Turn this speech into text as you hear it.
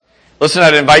Listen,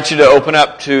 I'd invite you to open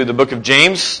up to the book of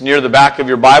James near the back of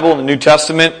your Bible in the New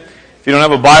Testament. If you don't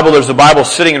have a Bible, there's a Bible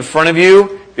sitting in front of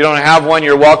you. If you don't have one,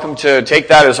 you're welcome to take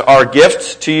that as our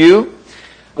gift to you.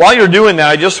 While you're doing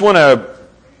that, I just want to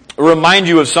remind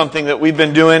you of something that we've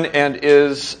been doing and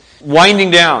is winding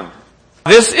down.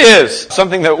 This is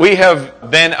something that we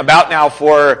have been about now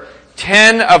for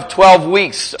 10 of 12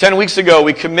 weeks. 10 weeks ago,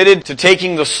 we committed to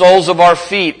taking the soles of our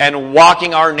feet and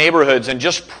walking our neighborhoods and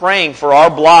just praying for our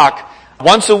block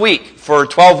once a week for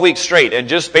 12 weeks straight. And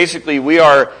just basically, we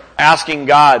are asking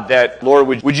God that, Lord,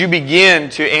 would you begin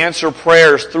to answer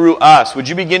prayers through us? Would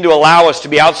you begin to allow us to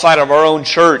be outside of our own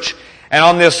church? And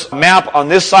on this map, on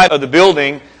this side of the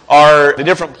building, are the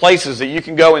different places that you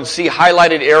can go and see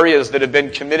highlighted areas that have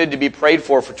been committed to be prayed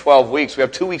for 12 weeks. We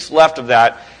have 2 weeks left of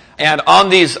that. And on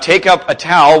these, take up a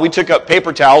towel, we took up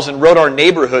paper towels and wrote our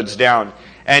neighborhoods down.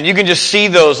 And you can just see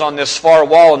those on this far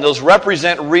wall, and those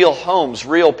represent real homes,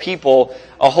 real people,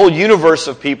 a whole universe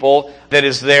of people that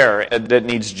is there, that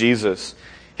needs Jesus.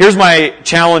 Here's my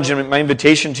challenge and my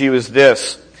invitation to you is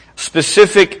this.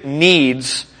 Specific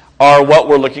needs are what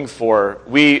we're looking for.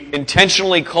 We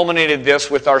intentionally culminated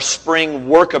this with our spring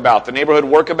workabout, the neighborhood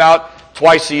workabout,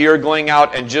 twice a year going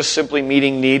out and just simply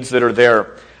meeting needs that are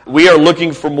there. We are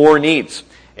looking for more needs.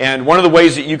 And one of the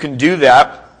ways that you can do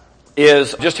that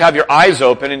is just have your eyes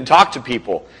open and talk to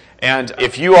people. And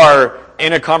if you are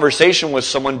in a conversation with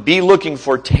someone, be looking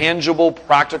for tangible,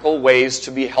 practical ways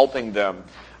to be helping them.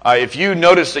 If you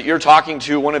notice that you're talking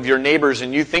to one of your neighbors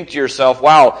and you think to yourself,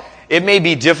 wow, it may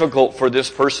be difficult for this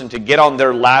person to get on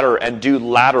their ladder and do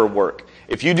ladder work.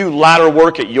 If you do ladder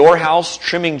work at your house,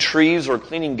 trimming trees or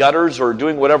cleaning gutters or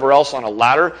doing whatever else on a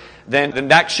ladder, then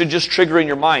that should just trigger in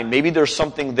your mind. Maybe there's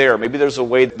something there. Maybe there's a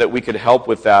way that we could help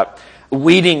with that.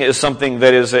 Weeding is something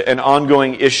that is an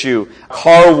ongoing issue.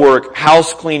 Car work,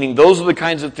 house cleaning, those are the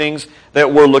kinds of things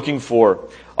that we're looking for.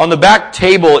 On the back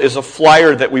table is a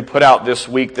flyer that we put out this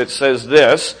week that says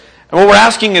this. And what we're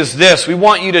asking is this. We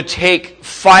want you to take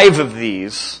 5 of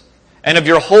these. And of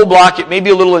your whole block, it may be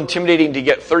a little intimidating to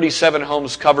get 37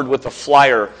 homes covered with a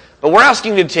flyer. But we're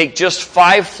asking you to take just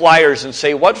 5 flyers and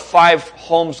say, what 5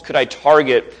 homes could I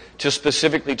target to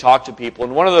specifically talk to people?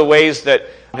 And one of the ways that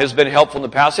has been helpful in the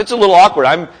past, it's a little awkward.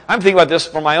 I'm thinking about this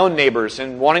for my own neighbors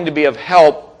and wanting to be of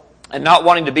help and not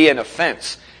wanting to be an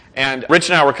offense. And Rich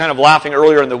and I were kind of laughing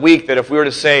earlier in the week that if we were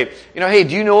to say, hey,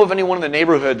 do you know of anyone in the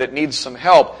neighborhood that needs some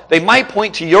help? They might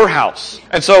point to your house.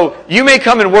 And so you may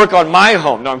come and work on my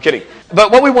home. No, I'm kidding.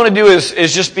 But what we want to do is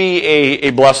just be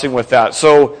a blessing with that.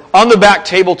 So on the back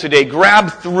table today,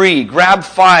 grab 3, grab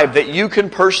 5 that you can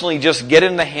personally just get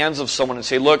in the hands of someone and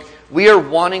say, look, we are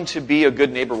wanting to be a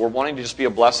good neighbor. We're wanting to just be a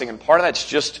blessing. And part of that's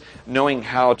just knowing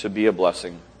how to be a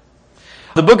blessing.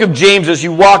 The book of James, as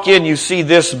you walk in, you see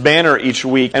this banner each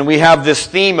week. And we have this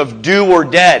theme of do or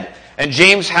dead. And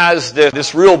James has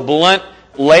this real blunt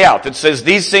layout that says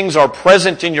these things are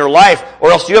present in your life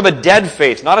or else you have a dead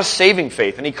faith, not a saving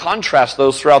faith. And he contrasts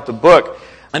those throughout the book.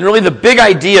 And really the big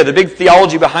idea, the big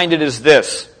theology behind it is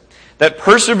this, that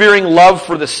persevering love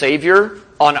for the Savior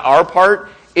on our part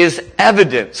is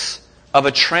evidence of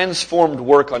a transformed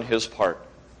work on His part.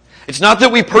 It's not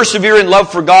that we persevere in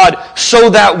love for God so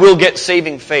that we'll get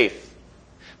saving faith,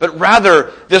 but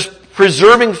rather this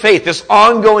preserving faith, this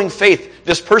ongoing faith,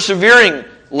 this persevering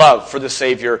love for the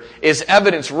Savior is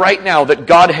evidence right now that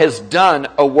God has done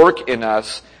a work in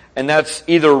us, and that's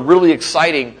either really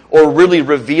exciting or really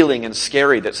revealing and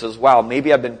scary that says, wow,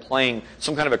 maybe I've been playing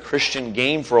some kind of a Christian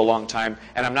game for a long time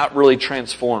and I'm not really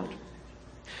transformed.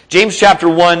 James chapter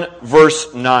 1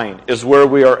 verse 9 is where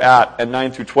we are at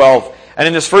 9 through 12. And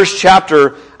in this first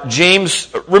chapter, James,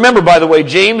 remember by the way,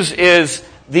 James is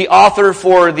the author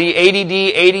for the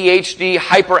ADD, ADHD,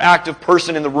 hyperactive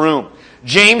person in the room.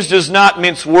 James does not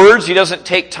mince words. He doesn't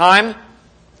take time.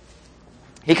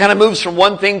 He kind of moves from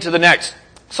one thing to the next.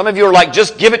 Some of you are like,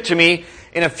 just give it to me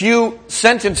in a few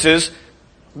sentences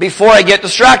before I get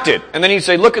distracted. And then you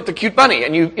say, look at the cute bunny.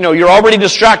 And you're already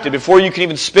distracted before you can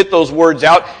even spit those words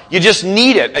out. You just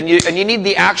need it. And you need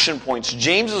the action points.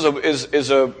 James is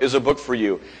a book for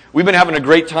you. We've been having a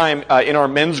great time in our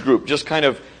men's group, just kind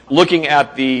of looking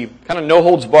at the kind of no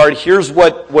holds barred. Here's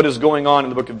what is going on in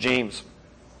the book of James.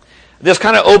 This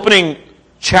kind of opening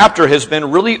chapter has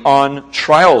been really on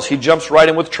trials. He jumps right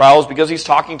in with trials because he's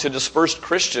talking to dispersed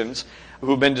Christians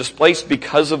who've been displaced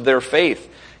because of their faith.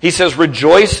 He says,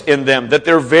 rejoice in them, that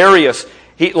they're various.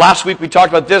 Last week we talked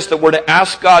about this, that we're to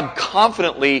ask God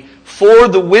confidently for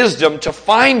the wisdom to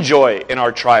find joy in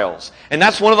our trials. And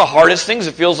that's one of the hardest things.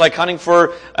 It feels like hunting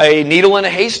for a needle in a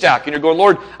haystack. And you're going,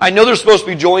 Lord, I know there's supposed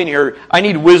to be joy in here. I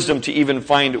need wisdom to even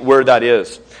find where that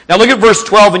is. Now look at verse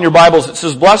 12 in your Bibles. It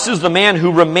says, "Blessed is the man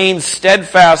who remains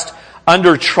steadfast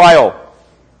under trial.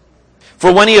 For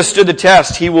when he has stood the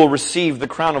test, he will receive the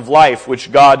crown of life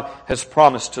which God has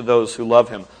promised to those who love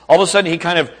him." All of a sudden, he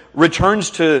kind of returns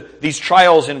to these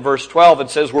trials in verse 12 and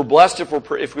says, we're blessed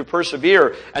if we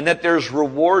persevere, and that there's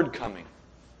reward coming.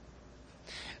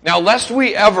 Now, lest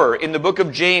we ever, in the book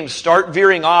of James, start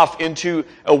veering off into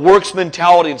a works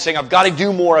mentality and saying, I've got to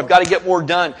do more, I've got to get more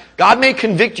done, God may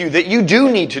convict you that you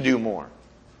do need to do more.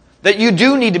 That you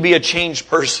do need to be a changed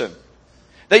person.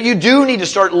 That you do need to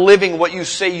start living what you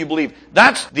say you believe.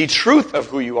 That's the truth of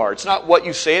who you are. It's not what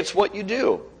you say, it's what you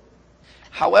do.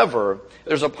 However,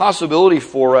 there's a possibility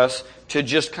for us to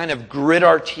just kind of grit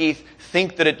our teeth,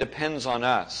 think that it depends on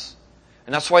us.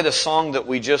 And that's why the song that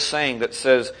we just sang that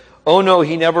says, "Oh no,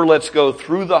 he never lets go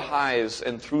through the highs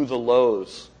and through the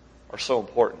lows," are so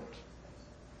important.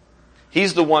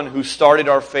 He's the one who started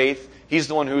our faith. He's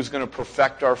the one who's going to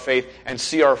perfect our faith and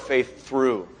see our faith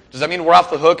through. Does that mean we're off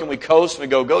the hook and we coast and we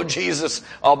go Jesus,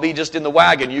 I'll be just in the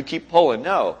wagon, you keep pulling?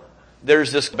 No.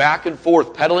 There's this back and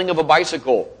forth pedaling of a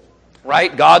bicycle,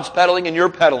 right? God's pedaling and you're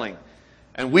pedaling.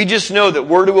 And we just know that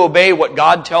we're to obey what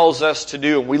God tells us to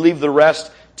do, and we leave the rest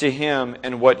to Him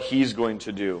and what He's going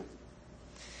to do.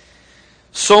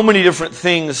 So many different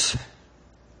things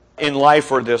in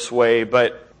life are this way,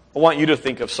 but I want you to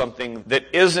think of something that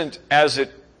isn't as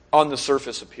it on the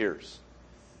surface appears.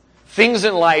 Things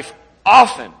in life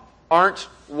often aren't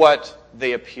what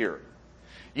they appear.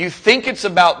 You think it's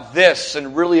about this,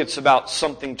 and really it's about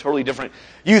something totally different.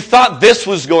 You thought this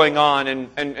was going on,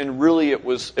 and really it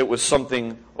was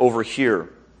something over here.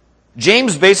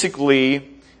 James basically,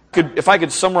 if I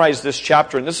could summarize this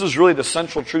chapter, and this is really the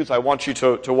central truth I want you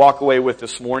to walk away with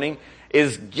this morning,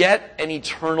 is get an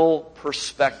eternal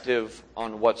perspective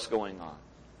on what's going on.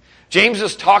 James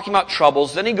is talking about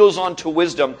troubles, then he goes on to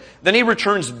wisdom, then he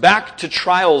returns back to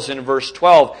trials in verse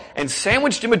 12, and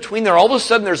sandwiched in between there, all of a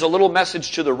sudden there's a little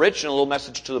message to the rich and a little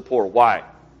message to the poor. Why?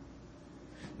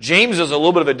 James is a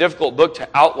little bit of a difficult book to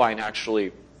outline,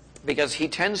 actually, because he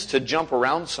tends to jump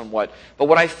around somewhat. But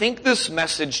what I think this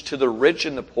message to the rich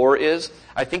and the poor is,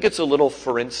 I think it's a little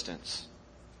for instance.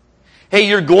 Hey,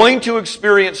 you're going to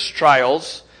experience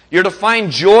trials. You're to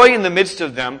find joy in the midst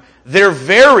of them. They're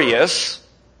various.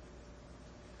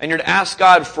 And you're to ask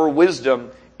God for wisdom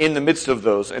in the midst of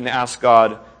those, and to ask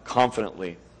God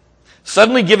confidently.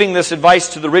 Suddenly giving this advice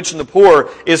to the rich and the poor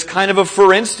is kind of a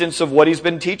for instance of what he's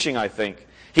been teaching, I think.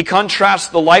 He contrasts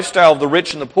the lifestyle of the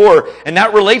rich and the poor, and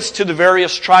that relates to the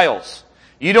various trials.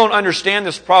 You don't understand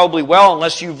this probably well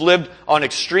unless you've lived on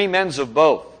extreme ends of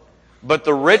both. But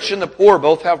the rich and the poor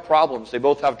both have problems. They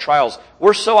both have trials.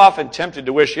 We're so often tempted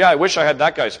to wish, I wish I had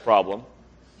that guy's problem.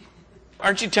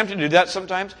 Aren't you tempted to do that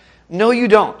sometimes? No, you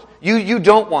don't. You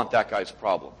don't want that guy's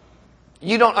problem.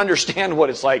 You don't understand what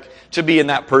it's like to be in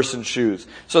that person's shoes.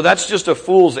 So that's just a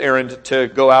fool's errand to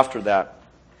go after that.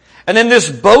 And then this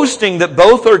boasting that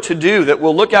both are to do, that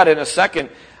we'll look at in a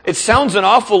second, it sounds an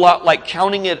awful lot like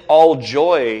counting it all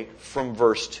joy from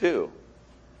verse 2.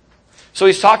 So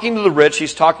he's talking to the rich,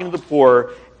 he's talking to the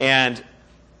poor, and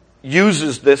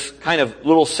uses this kind of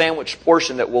little sandwich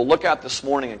portion that we'll look at this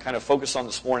morning and kind of focus on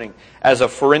this morning as a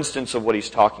for instance of what he's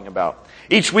talking about.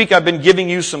 Each week I've been giving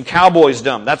you some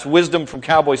cowboysdom. That's wisdom from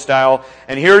cowboy style.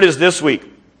 And here it is this week.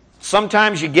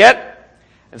 Sometimes you get,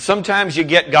 and sometimes you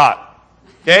get got.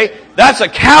 Okay? That's a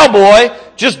cowboy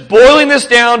just boiling this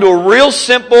down to a real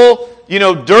simple,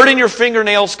 dirt in your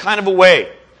fingernails kind of a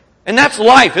way. And that's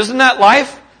life. Isn't that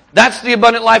life? That's the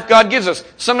abundant life God gives us.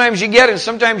 Sometimes you get and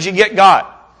sometimes you get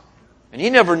got. And you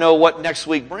never know what next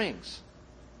week brings.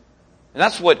 And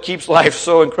that's what keeps life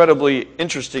so incredibly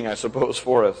interesting, I suppose,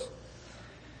 for us.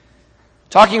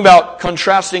 Talking about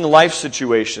contrasting life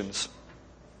situations.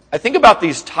 I think about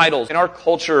these titles in our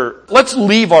culture. Let's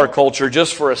leave our culture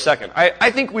just for a second. I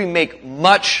think we make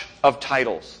much of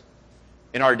titles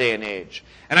in our day and age.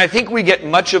 And I think we get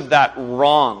much of that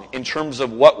wrong in terms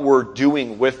of what we're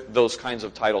doing with those kinds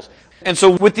of titles. And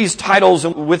so with these titles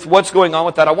and with what's going on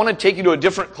with that, I want to take you to a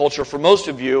different culture for most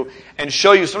of you and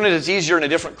show you sometimes it's easier in a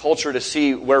different culture to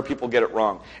see where people get it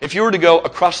wrong. If you were to go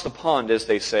across the pond, as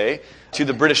they say, to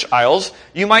the British Isles,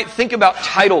 you might think about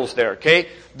titles there, okay?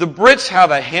 The Brits have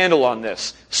a handle on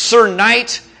this. Sir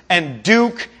Knight and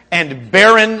Duke and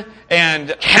Baron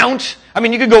and Count. I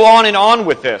mean, you could go on and on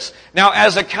with this. Now,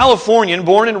 as a Californian,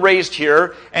 born and raised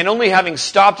here, and only having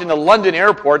stopped in the London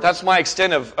airport, that's my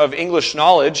extent of English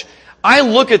knowledge, I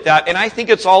look at that and I think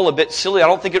it's all a bit silly. I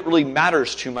don't think it really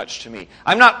matters too much to me.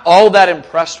 I'm not all that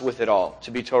impressed with it all,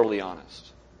 to be totally honest.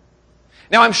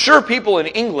 Now, I'm sure people in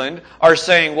England are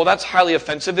saying, well, that's highly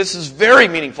offensive. This is very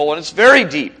meaningful and it's very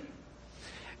deep.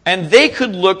 And they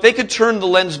could turn the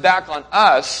lens back on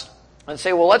us and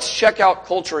say, well, let's check out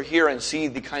culture here and see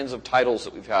the kinds of titles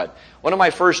that we've had. One of my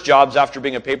first jobs after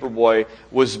being a paper boy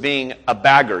was being a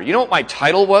bagger. You know what my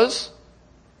title was?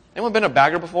 Anyone been a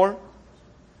bagger before?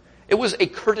 It was a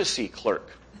courtesy clerk.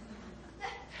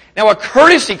 Now, a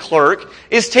courtesy clerk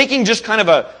is taking just kind of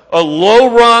a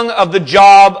low rung of the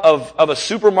job of a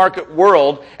supermarket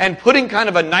world and putting kind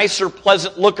of a nicer,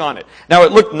 pleasant look on it. Now,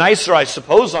 it looked nicer, I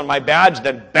suppose, on my badge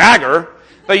than bagger.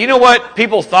 But you know what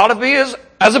people thought of me as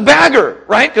a bagger,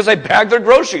 right? Because I bag their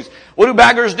groceries. What do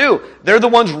baggers do? They're the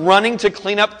ones running to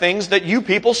clean up things that you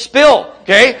people spill,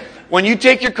 okay? When you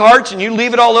take your carts and you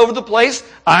leave it all over the place,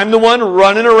 I'm the one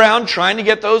running around trying to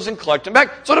get those and collect them back.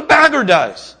 That's what a bagger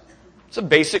does. It's a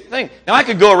basic thing. Now, I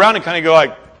could go around and kind of go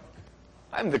like,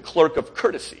 I'm the clerk of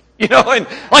courtesy, and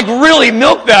like really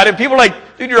milk that. And people are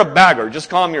like, dude, you're a bagger. Just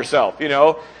calm yourself,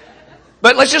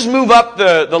 But let's just move up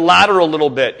the ladder a little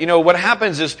bit. What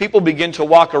happens is people begin to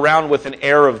walk around with an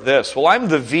air of this. Well, I'm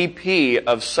the VP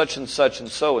of such and such and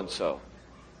so and so.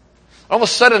 All of a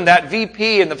sudden, that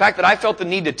VP and the fact that I felt the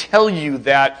need to tell you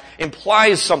that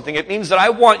implies something. It means that I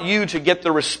want you to get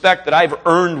the respect that I've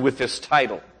earned with this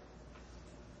title.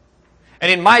 And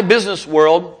in my business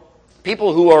world,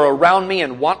 people who are around me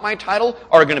and want my title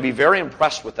are going to be very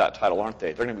impressed with that title, aren't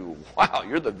they? They're going to be, wow,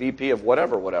 you're the VP of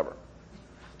whatever.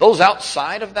 Those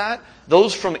outside of that,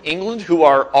 those from England who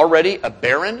are already a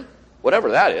baron,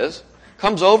 whatever that is,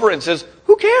 comes over and says,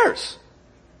 who cares?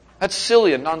 That's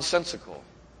silly and nonsensical.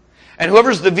 And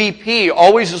whoever's the VP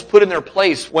always is put in their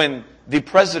place when the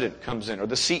president comes in or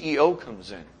the CEO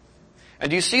comes in. And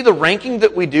do you see the ranking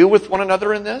that we do with one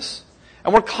another in this?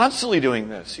 And we're constantly doing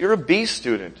this. You're a B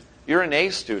student. You're an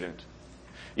A student.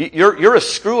 You're a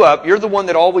screw-up. You're the one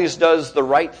that always does the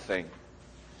right thing.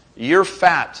 You're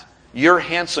fat. You're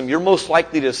handsome. You're most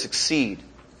likely to succeed.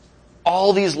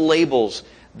 All these labels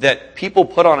that people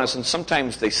put on us, and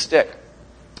sometimes they stick.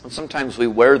 And sometimes we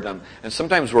wear them. And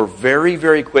sometimes we're very,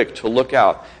 very quick to look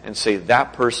out and say,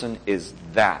 that person is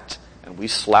that. And we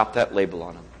slap that label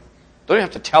on them. Don't even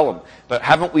have to tell them. But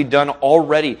haven't we done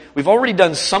already? We've already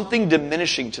done something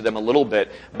diminishing to them a little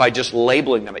bit by just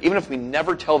labeling them, even if we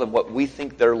never tell them what we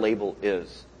think their label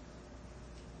is.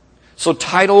 So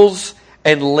titles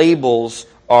and labels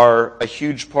are a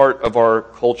huge part of our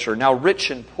culture. Now,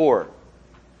 rich and poor.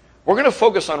 We're going to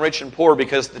focus on rich and poor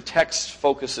because the text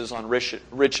focuses on rich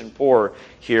and poor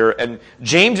here. And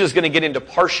James is going to get into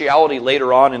partiality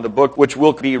later on in the book, which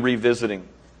we'll be revisiting.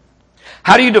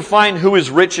 How do you define who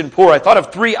is rich and poor? I thought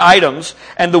of 3 items,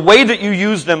 and the way that you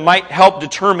use them might help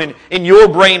determine in your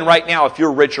brain right now if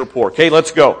you're rich or poor. Okay,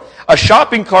 let's go. A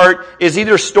shopping cart is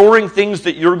either storing things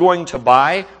that you're going to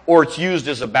buy, or it's used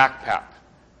as a backpack.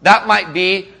 That might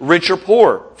be rich or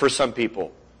poor for some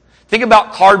people. Think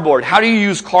about cardboard. How do you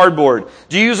use cardboard?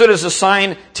 Do you use it as a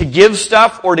sign to give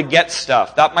stuff or to get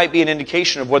stuff? That might be an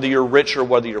indication of whether you're rich or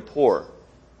whether you're poor.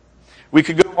 We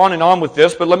could go on and on with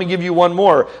this, but let me give you one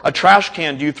more. A trash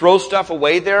can. Do you throw stuff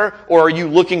away there, or are you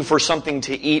looking for something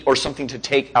to eat or something to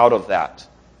take out of that?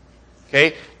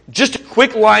 Okay? Just a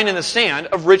quick line in the sand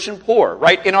of rich and poor,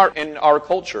 right, in our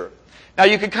culture. Now,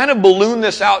 you could kind of balloon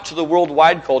this out to the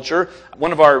worldwide culture.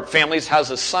 One of our families has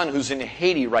a son who's in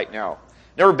Haiti right now.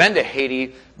 Never been to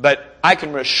Haiti, but I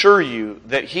can assure you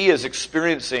that he is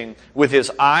experiencing, with his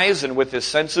eyes and with his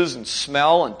senses and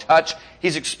smell and touch,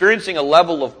 he's experiencing a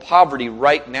level of poverty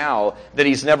right now that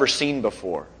he's never seen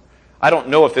before. I don't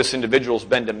know if this individual's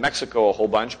been to Mexico a whole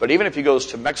bunch, but even if he goes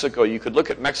to Mexico, you could look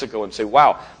at Mexico and say,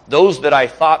 wow, those that I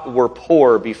thought were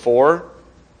poor before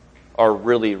are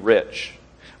really rich.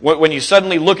 When you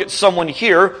suddenly look at someone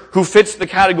here who fits the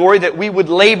category that we would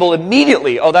label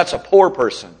immediately, oh, that's a poor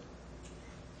person.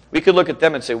 We could look at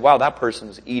them and say, wow, that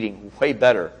person's eating way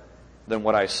better than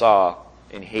what I saw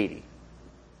in Haiti.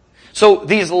 So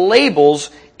these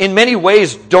labels, in many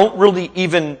ways, don't really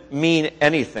even mean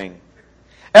anything.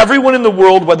 Everyone in the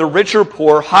world, whether rich or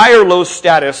poor, high or low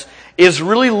status, is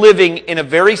really living in a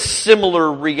very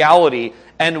similar reality,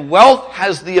 and wealth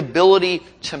has the ability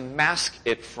to mask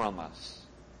it from us.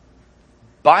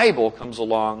 Bible comes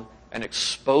along and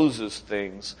exposes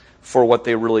things for what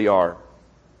they really are.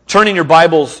 Turning your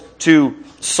Bibles to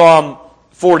Psalm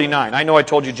 49. I know I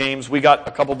told you, James, we got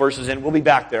a couple verses in. We'll be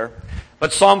back there.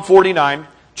 But Psalm 49,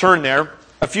 turn there.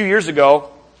 A few years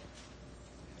ago,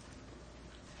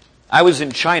 I was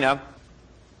in China,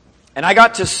 and I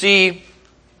got to see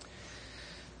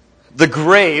the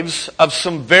graves of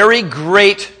some very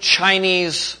great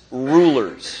Chinese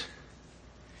rulers.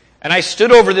 And I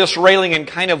stood over this railing and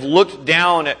kind of looked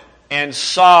down and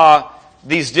saw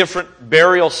these different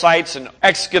burial sites and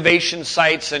excavation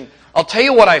sites. And I'll tell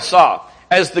you what I saw.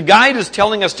 as the guide is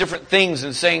telling us different things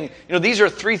and saying, these are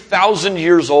 3,000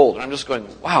 years old. And I'm just going,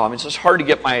 wow, it's just hard to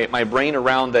get my brain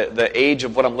around the age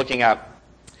of what I'm looking at.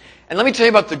 And let me tell you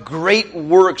about the great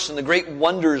works and the great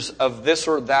wonders of this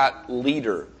or that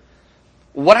leader.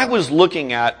 What I was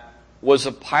looking at was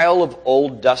a pile of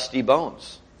old dusty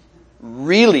bones.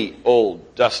 Really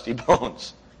old dusty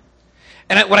bones.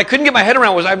 And what I couldn't get my head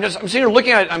around was I'm sitting here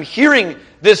looking at it, I'm hearing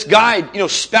this guy,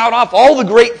 spout off all the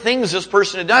great things this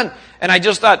person had done. And I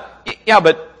just thought, yeah,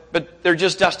 but they're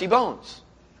just dusty bones.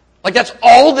 Like that's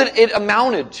all that it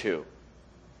amounted to.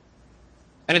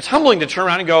 And it's humbling to turn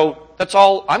around and go, that's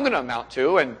all I'm going to amount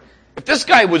to. And if this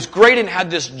guy was great and had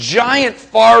this giant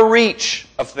far reach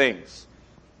of things,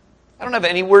 I don't have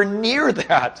anywhere near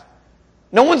that.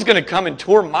 No one's going to come and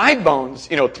tour my bones,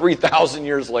 3,000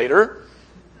 years later.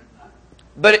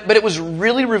 But it was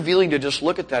really revealing to just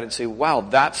look at that and say, wow,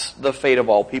 that's the fate of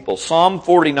all people. Psalm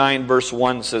 49 verse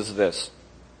 1 says this.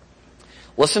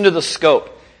 Listen to the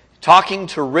scope. Talking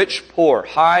to rich, poor,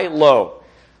 high, low.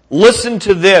 Listen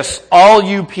to this, all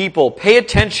you people. Pay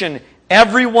attention,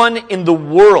 everyone in the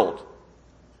world.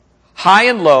 High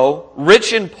and low,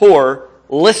 rich and poor,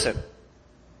 listen.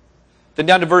 Then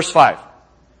down to verse 5.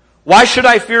 Why should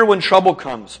I fear when trouble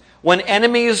comes? When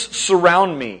enemies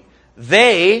surround me,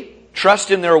 they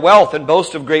trust in their wealth and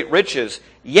boast of great riches,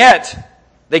 yet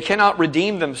they cannot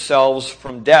redeem themselves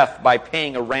from death by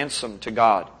paying a ransom to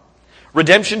God.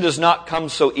 Redemption does not come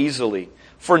so easily,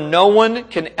 for no one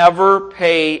can ever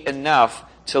pay enough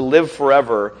to live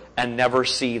forever and never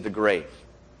see the grave.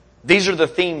 These are the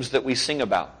themes that we sing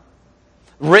about,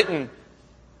 written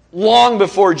long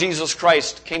before Jesus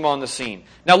Christ came on the scene.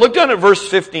 Now look down at verse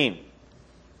 15.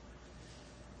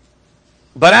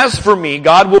 But as for me,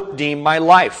 God will redeem my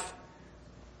life.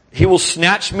 He will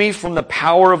snatch me from the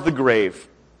power of the grave.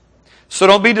 So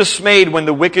don't be dismayed when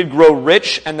the wicked grow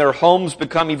rich and their homes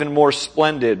become even more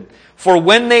splendid. For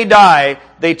when they die,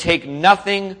 they take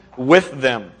nothing with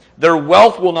them. Their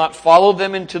wealth will not follow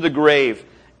them into the grave.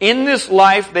 In this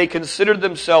life, they consider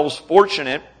themselves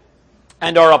fortunate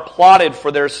and are applauded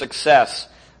for their success.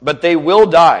 But they will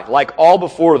die, like all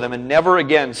before them, and never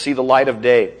again see the light of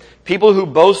day. People who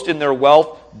boast in their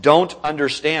wealth don't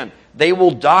understand. They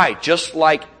will die just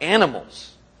like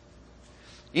animals.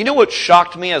 You know what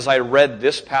shocked me as I read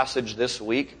this passage this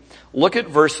week? Look at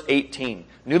verse 18.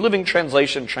 New Living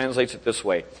Translation translates it this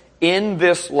way. In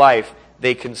this life,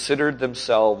 they considered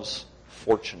themselves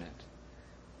fortunate.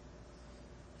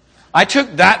 I took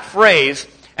that phrase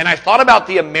and I thought about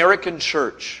the American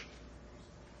church.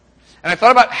 And I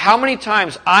thought about how many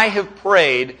times I have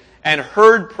prayed and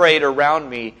heard prayed around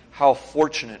me how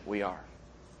fortunate we are.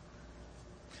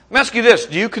 Let me ask you this.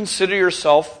 Do you consider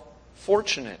yourself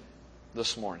fortunate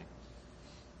this morning?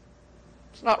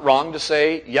 It's not wrong to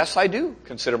say, yes, I do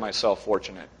consider myself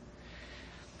fortunate.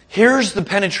 Here's the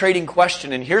penetrating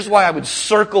question, and here's why I would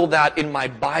circle that in my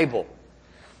Bible.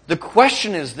 The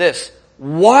question is this: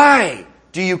 why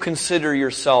do you consider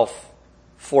yourself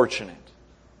fortunate?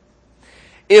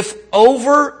 If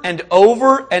over and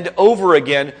over and over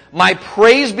again, my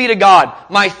praise be to God,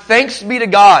 my thanks be to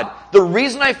God, the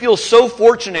reason I feel so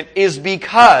fortunate is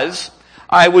because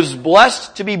I was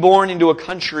blessed to be born into a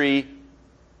country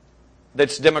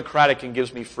that's democratic and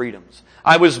gives me freedoms.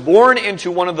 I was born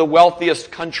into one of the wealthiest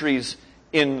countries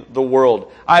in the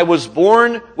world. I was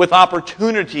born with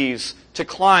opportunities to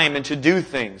climb and to do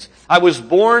things. I was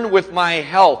born with my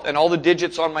health and all the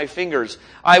digits on my fingers.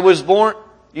 I was born...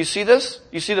 You see this?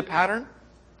 You see the pattern?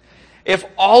 If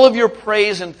all of your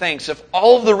praise and thanks, if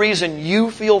all of the reason you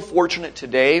feel fortunate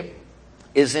today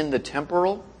is in the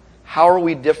temporal, how are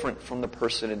we different from the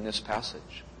person in this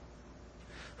passage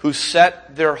who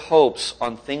set their hopes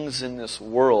on things in this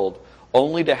world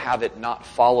only to have it not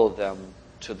follow them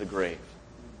to the grave?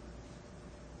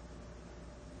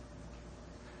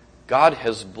 God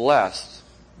has blessed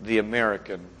the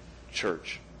American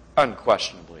church,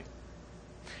 unquestionably.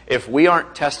 If we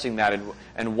aren't testing that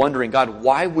and wondering, God,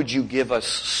 why would you give us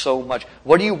so much?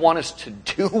 What do you want us to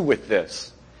do with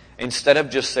this? Instead of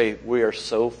just say, we are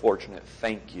so fortunate,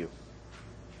 thank you.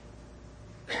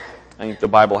 I think the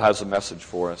Bible has a message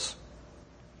for us.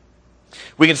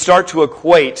 We can start to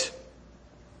equate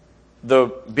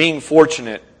the being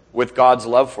fortunate with God's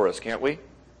love for us, can't we?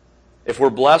 If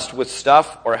we're blessed with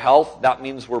stuff or health, that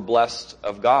means we're blessed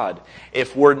of God.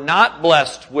 If we're not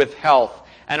blessed with health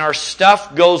and our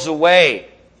stuff goes away,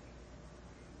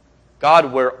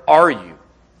 God, where are you?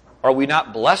 Are we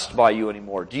not blessed by you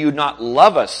anymore? Do you not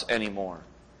love us anymore?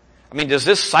 I mean, does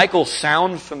this cycle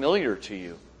sound familiar to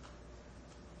you?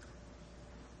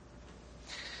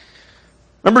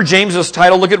 Remember James's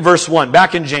title? Look at verse 1.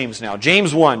 Back in James now.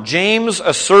 James 1. James,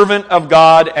 a servant of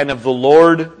God and of the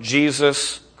Lord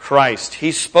Jesus Christ.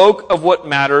 He spoke of what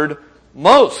mattered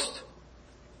most.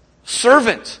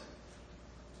 Servant.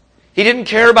 He didn't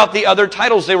care about the other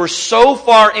titles. They were so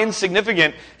far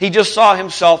insignificant, he just saw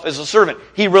himself as a servant.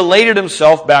 He related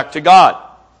himself back to God.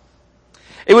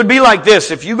 It would be like this.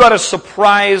 If you got a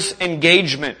surprise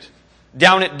engagement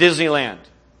down at Disneyland,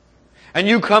 and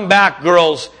you come back,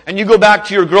 girls, and you go back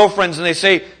to your girlfriends and they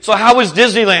say, so how was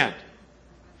Disneyland?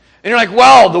 And you're like,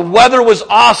 well, the weather was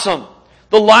awesome.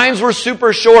 The lines were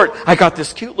super short. I got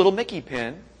this cute little Mickey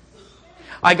pin.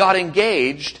 I got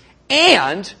engaged.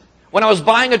 And when I was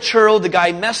buying a churro, the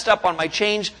guy messed up on my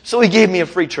change, so he gave me a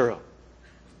free churro.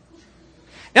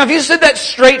 Now, if you said that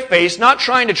straight face, not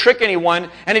trying to trick anyone,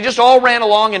 and it just all ran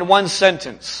along in one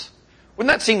sentence,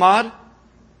 wouldn't that seem odd?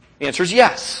 The answer is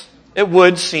yes. It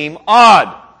would seem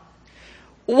odd.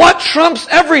 What trumps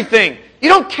everything? You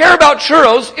don't care about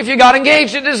churros if you got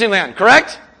engaged at Disneyland,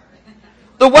 correct?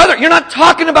 The weather, you're not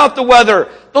talking about the weather.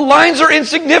 The lines are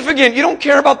insignificant. You don't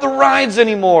care about the rides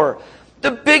anymore.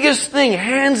 The biggest thing,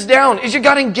 hands down, is you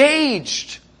got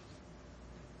engaged.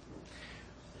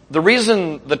 The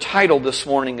reason the title this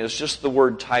morning is just the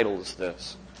word title is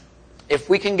this. If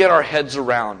we can get our heads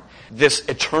around this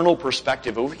eternal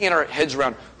perspective, if we can get our heads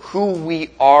around who we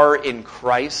are in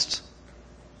Christ,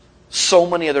 so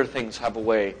many other things have a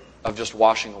way of just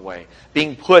washing away,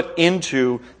 being put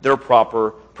into their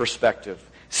proper perspective.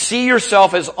 See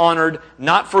yourself as honored,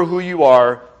 not for who you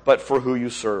are, but for who you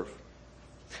serve.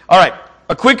 All right,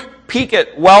 a quick peek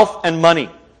at wealth and money.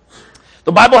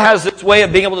 The Bible has this way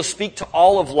of being able to speak to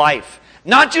all of life.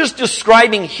 Not just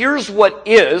describing here's what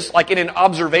is, like in an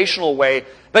observational way,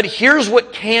 but here's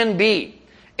what can be.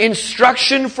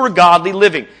 Instruction for godly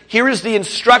living. Here is the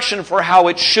instruction for how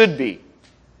it should be.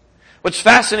 What's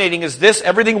fascinating is this,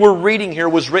 everything we're reading here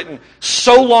was written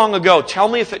so long ago. Tell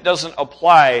me if it doesn't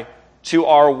apply to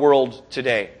our world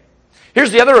today.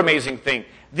 Here's the other amazing thing.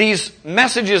 These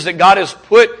messages that God has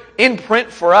put in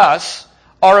print for us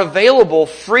are available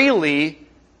freely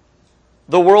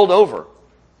the world over.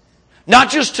 Not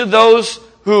just to those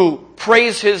who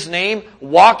praise His name,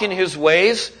 walk in His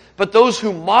ways, but those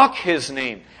who mock His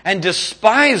name and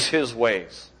despise His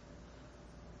ways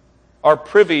are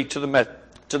privy to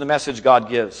the message God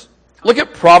gives. Look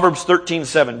at Proverbs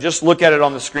 13:7. Just look at it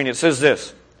on the screen. It says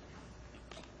this.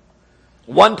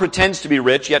 One pretends to be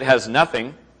rich, yet has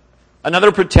nothing.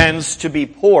 Another pretends to be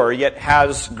poor, yet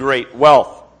has great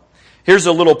wealth. Here's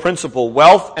a little principle.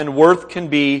 Wealth and worth can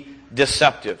be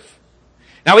deceptive.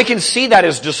 Now we can see that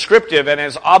as descriptive and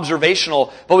as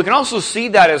observational, but we can also see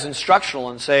that as instructional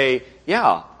and say,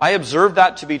 yeah, I observe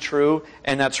that to be true,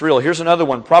 and that's real. Here's another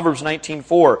one, Proverbs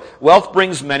 19:4. Wealth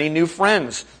brings many new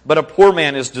friends, but a poor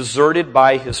man is deserted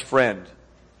by his friend.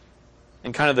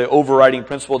 And kind of the overriding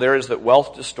principle there is that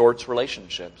wealth distorts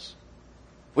relationships.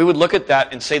 We would look at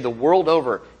that and say the world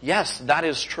over, yes, that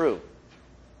is true.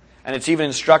 And it's even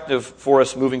instructive for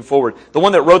us moving forward. The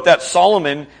one that wrote that,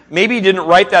 Solomon, maybe he didn't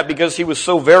write that because he was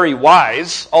so very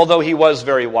wise, although he was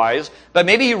very wise, but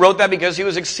maybe he wrote that because he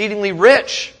was exceedingly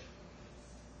rich.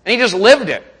 And he just lived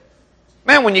it.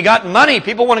 Man, when you got money,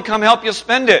 people want to come help you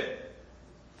spend it.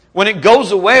 When it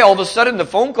goes away, all of a sudden the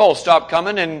phone calls stop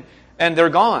coming and they're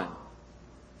gone.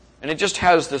 And it just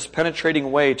has this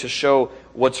penetrating way to show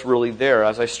what's really there.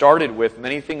 As I started with,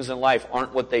 many things in life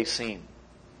aren't what they seem.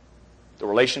 The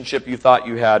relationship you thought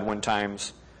you had when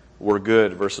times were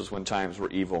good versus when times were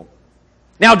evil.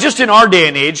 Now, just in our day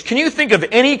and age, can you think of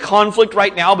any conflict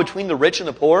right now between the rich and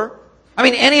the poor? I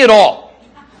mean, any at all.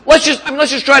 Let's just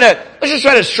try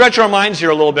to stretch our minds here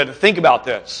a little bit and think about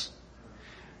this.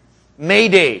 May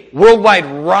Day, worldwide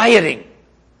rioting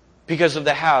because of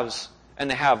the haves and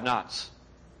the have-nots.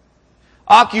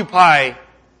 Occupy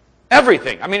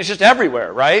everything. I mean, it's just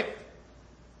everywhere, right?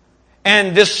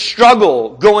 And this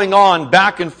struggle going on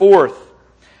back and forth.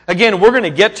 Again, we're going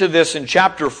to get to this in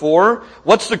chapter 4.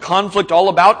 What's the conflict all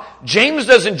about? James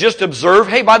doesn't just observe,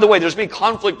 hey, by the way, there's been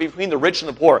conflict between the rich and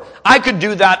the poor. I could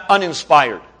do that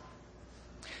uninspired.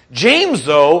 James,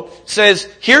 though, says,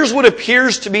 here's what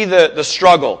appears to be the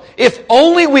struggle. If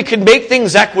only we could make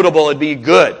things equitable, it'd be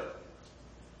good.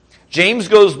 James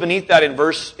goes beneath that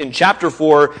in chapter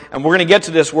 4, and we're going to get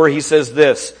to this where he says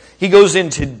this. He goes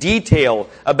into detail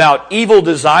about evil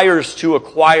desires to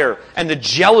acquire and the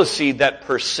jealousy that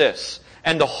persists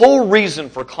and the whole reason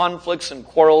for conflicts and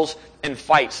quarrels and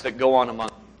fights that go on among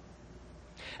them.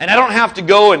 And I don't have to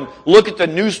go and look at the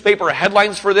newspaper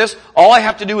headlines for this. All I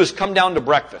have to do is come down to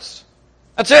breakfast.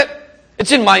 That's it.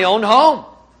 It's in my own home.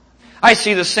 I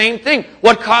see the same thing.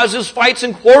 What causes fights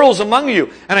and quarrels among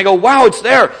you? And I go, wow, it's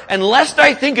there. And lest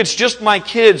I think it's just my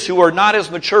kids who are not as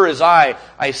mature as I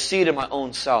see it in my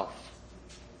own self.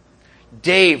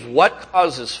 Dave, what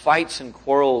causes fights and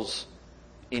quarrels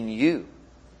in you?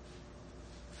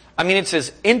 I mean, it's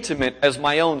as intimate as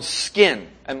my own skin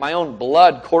and my own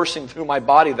blood coursing through my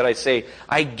body that I say,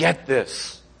 I get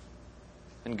this.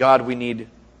 And God, we need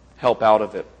help out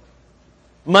of it.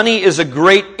 Money is a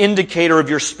great indicator of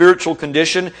your spiritual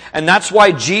condition, and that's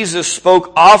why Jesus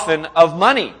spoke often of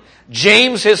money.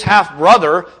 James, his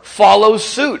half-brother, follows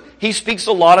suit. He speaks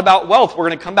a lot about wealth. We're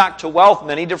going to come back to wealth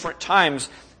many different times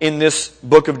in this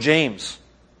book of James.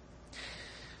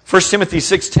 1 Timothy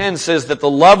 6:10 says that the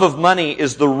love of money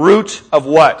is the root of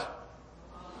what?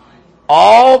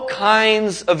 All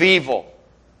kinds of evil.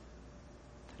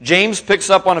 James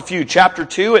picks up on a few. Chapter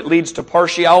 2, it leads to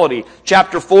partiality.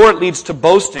 Chapter 4, it leads to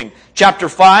boasting. Chapter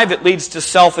 5, it leads to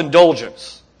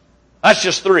self-indulgence. That's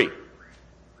just 3.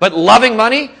 But loving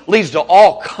money leads to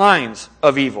all kinds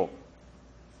of evil.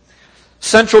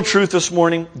 Central truth this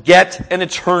morning, get an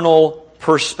eternal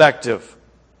perspective.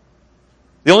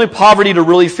 The only poverty to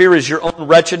really fear is your own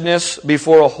wretchedness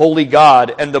before a holy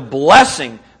God. And the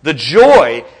blessing, the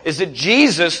joy, is that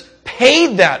Jesus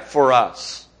paid that for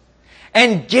us.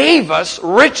 And gave us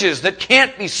riches that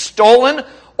can't be stolen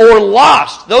or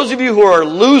lost. Those of you who are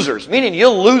losers, meaning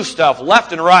you'll lose stuff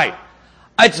left and right.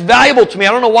 It's valuable to me.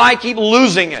 I don't know why I keep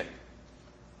losing it.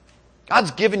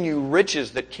 God's given you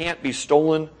riches that can't be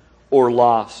stolen or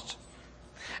lost.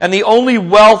 And the only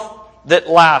wealth that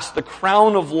lasts, the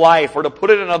crown of life, or to put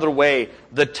it another way,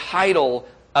 the title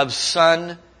of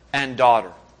son and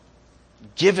daughter,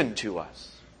 given to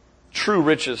us. True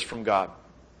riches from God.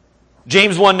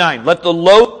 James 1:9, let the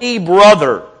lowly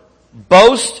brother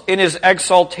boast in his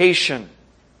exaltation.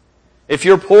 If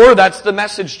you're poor, that's the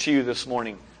message to you this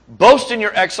morning. Boast in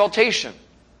your exaltation.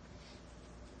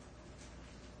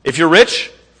 If you're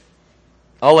rich,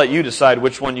 I'll let you decide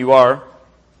which one you are.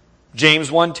 James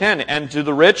 1:10, and to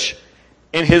the rich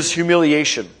in his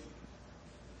humiliation.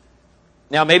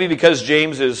 Now, maybe because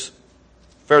James is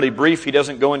fairly brief, he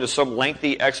doesn't go into some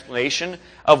lengthy explanation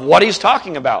of what he's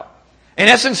talking about. In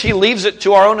essence, he leaves it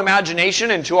to our own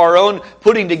imagination and to our own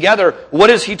putting together. What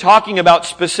is he talking about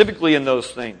specifically in those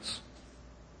things?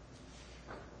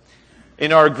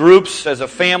 In our groups, as a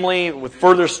family, with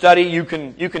further study, you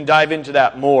can dive into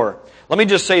that more. Let me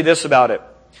just say this about it.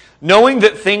 Knowing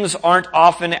that things aren't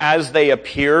often as they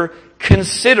appear,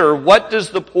 consider what does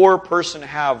the poor person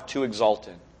have to exalt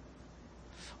in?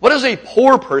 What does a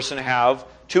poor person have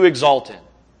to exalt in?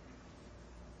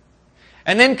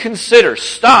 And then consider,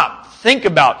 stop. Think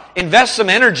about, invest some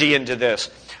energy into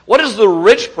this. What does the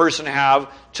rich person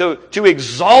have to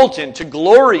exalt in, to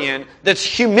glory in, that's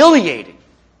humiliating?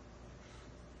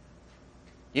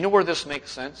 You know where this makes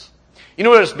sense? You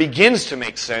know where this begins to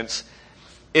make sense?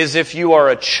 Is if you are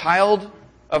a child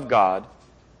of God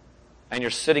and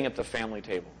you're sitting at the family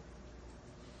table.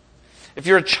 If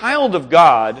you're a child of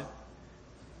God,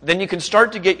 then you can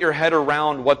start to get your head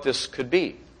around what this could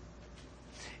be.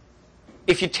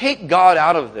 If you take God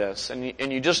out of this and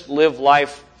you just live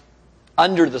life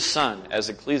under the sun, as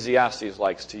Ecclesiastes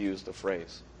likes to use the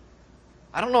phrase,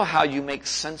 I don't know how you make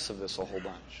sense of this a whole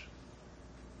bunch.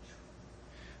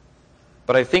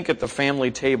 But I think at the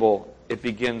family table, it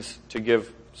begins to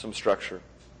give some structure.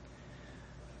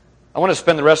 I want to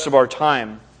spend the rest of our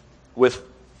time with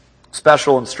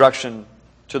special instruction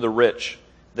to the rich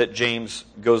that James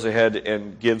goes ahead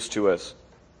and gives to us.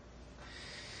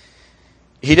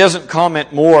 He doesn't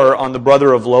comment more on the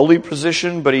brother of lowly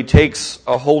position, but he takes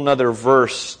a whole nother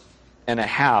verse and a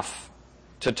half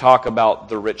to talk about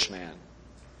the rich man.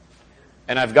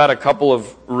 And I've got a couple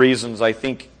of reasons I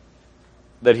think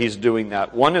that he's doing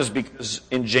that. One is because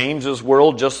in James's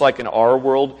world, just like in our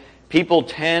world, people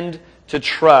tend to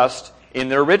trust in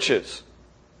their riches.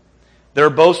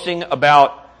 They're boasting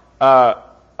about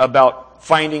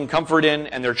finding comfort in,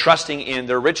 and they're trusting in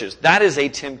their riches. That is a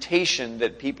temptation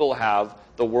that people have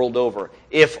the world over.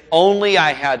 If only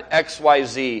I had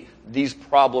XYZ, these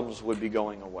problems would be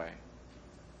going away.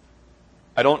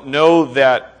 I don't know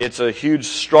that it's a huge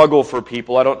struggle for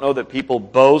people. I don't know that people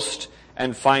boast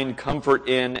and find comfort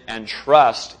in and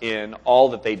trust in all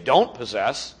that they don't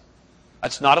possess.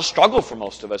 That's not a struggle for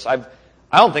most of us. I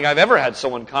don't think I've ever had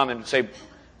someone come and say,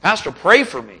 Pastor, pray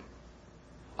for me.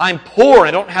 I'm poor,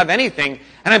 I don't have anything,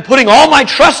 and I'm putting all my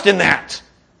trust in that.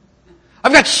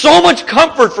 I've got so much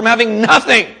comfort from having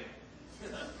nothing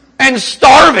and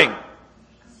starving.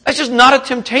 That's just not a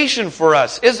temptation for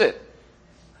us, is it?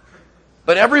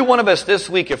 But every one of us this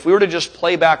week, if we were to just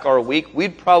play back our week,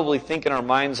 we'd probably think in our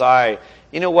mind's eye,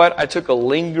 You know what? I took a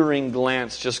lingering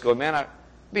glance, just going, man, it'd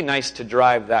be nice to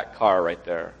drive that car right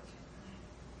there.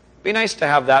 It'd be nice to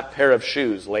have that pair of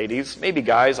shoes, ladies. Maybe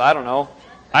guys, I don't know.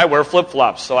 I wear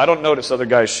flip-flops, so I don't notice other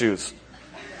guys' shoes.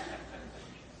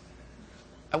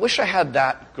 I wish I had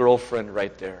that girlfriend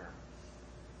right there.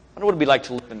 I wonder what it'd be like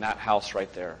to live in that house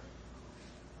right there.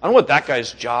 I don't know what that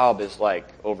guy's job is like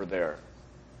over there.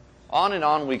 On and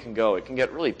on we can go. It can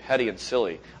get really petty and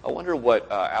silly. I wonder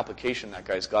what application that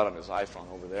guy's got on his iPhone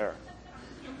over there.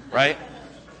 Right?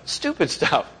 Stupid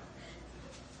stuff.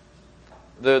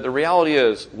 The reality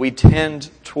is we tend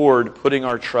toward putting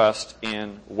our trust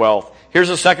in wealth. Here's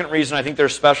a second reason I think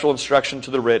there's special instruction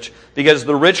to the rich. Because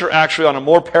the rich are actually on a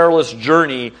more perilous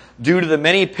journey due to the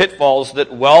many pitfalls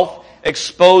that wealth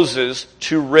exposes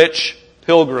to rich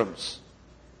pilgrims.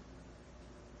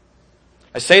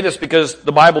 I say this because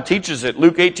the Bible teaches it.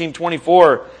 Luke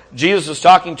 18:24, Jesus is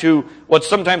talking to what's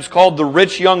sometimes called the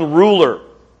rich young ruler.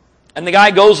 And the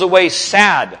guy goes away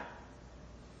sad.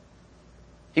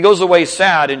 He goes away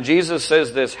sad, and Jesus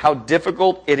says this, how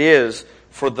difficult it is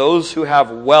for those who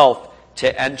have wealth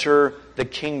to enter the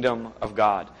kingdom of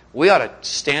God. We ought to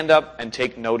stand up and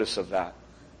take notice of that.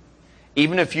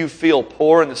 Even if you feel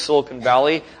poor in the Silicon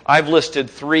Valley, I've listed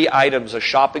 3 items, a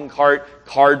shopping cart,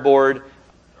 cardboard,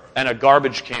 and a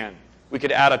garbage can. We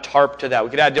could add a tarp to that. We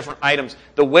could add different items.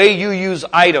 The way you use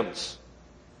items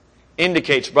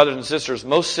indicates, brothers and sisters,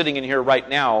 most sitting in here right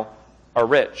now are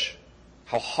rich.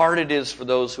 How hard it is for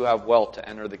those who have wealth to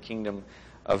enter the kingdom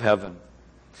of heaven.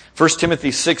 1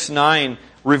 Timothy 6:9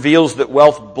 reveals that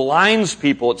wealth blinds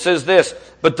people. It says this,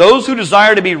 but those who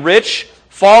desire to be rich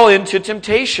fall into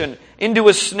temptation, into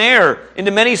a snare,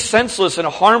 into many senseless and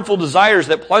harmful desires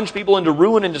that plunge people into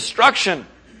ruin and destruction.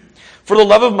 For the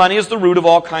love of money is the root of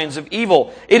all kinds of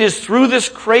evil. It is through this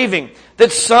craving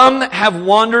that some have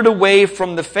wandered away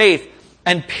from the faith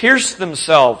and pierced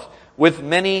themselves with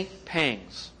many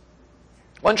pangs.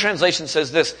 One translation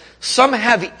says this, some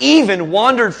have even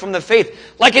wandered from the faith.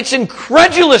 Like it's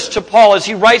incredulous to Paul as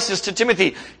he writes this to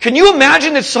Timothy. Can you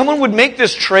imagine that someone would make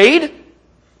this trade?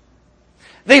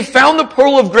 They've found the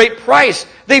pearl of great price.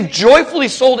 They've joyfully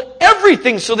sold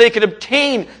everything so they could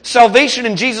obtain salvation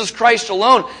in Jesus Christ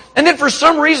alone. And then for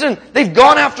some reason, they've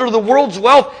gone after the world's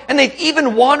wealth and they've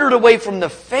even wandered away from the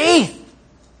faith.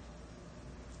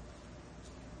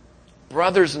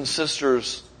 Brothers and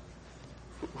sisters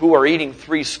who are eating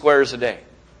 3 squares a day,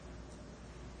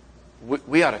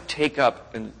 we ought to take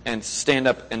up and stand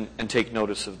up and take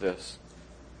notice of this.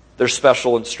 There's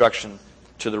special instruction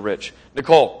to the rich.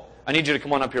 Nicole, I need you to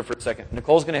come on up here for a second.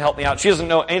 Nicole's going to help me out. She doesn't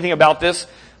know anything about this,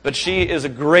 but she is a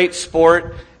great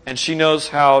sport, and she knows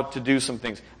how to do some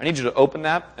things. I need you to open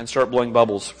that and start blowing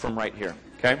bubbles from right here.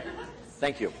 Okay?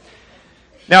 Thank you.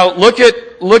 Now, look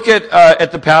at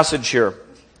the passage here.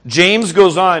 James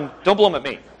goes on. Don't blow them at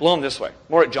me. Blow them this way.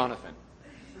 More at Jonathan.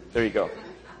 There you go.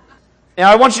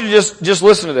 Now, I want you to just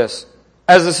listen to this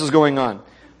as this is going on.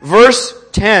 Verse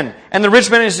 10, and the rich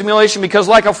man is humiliation because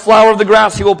like a flower of the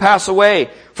grass he will pass away.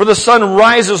 For the sun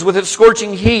rises with its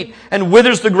scorching heat and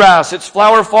withers the grass. Its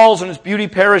flower falls and its beauty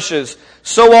perishes.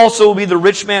 So also will be the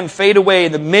rich man fade away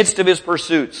in the midst of his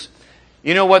pursuits.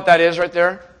 You know what that is right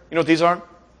there? You know what these are?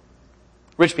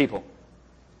 Rich people.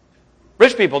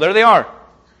 Rich people, there they are.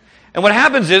 And what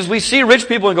happens is we see rich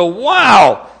people and go,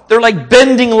 wow, they're like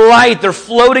bending light. They're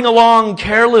floating along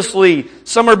carelessly.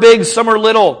 Some are big, some are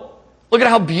little. Look at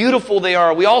how beautiful they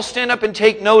are. We all stand up and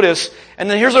take notice. And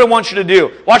then here's what I want you to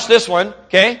do. Watch this one,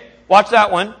 okay? Watch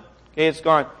that one. Okay, it's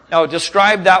gone. Now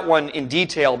describe that one in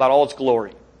detail about all its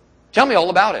glory. Tell me all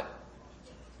about it.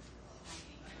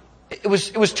 It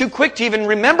was too quick to even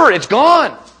remember it. It's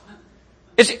gone.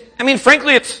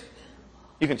 Frankly,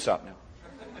 you can stop now.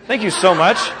 Thank you so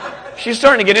much. She's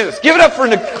starting to get into this. Give it up for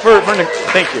Nicole.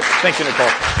 Thank you. Thank you, Nicole.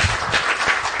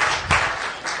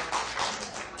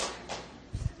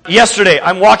 Yesterday,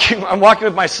 I'm walking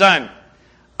with my son.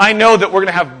 I know that we're going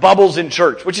to have bubbles in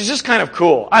church, which is just kind of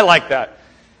cool. I like that.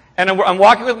 And I'm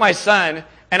walking with my son,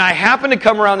 and I happen to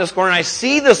come around this corner, and I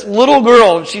see this little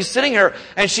girl, and she's sitting here,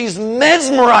 and she's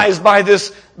mesmerized by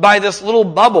this little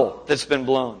bubble that's been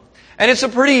blown. And it's a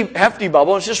pretty hefty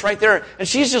bubble. It's just right there. And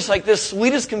she's just like this,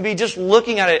 sweet as can be, just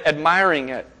looking at it, admiring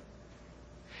it.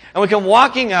 And we come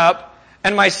walking up,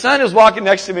 and my son is walking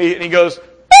next to me, and he goes,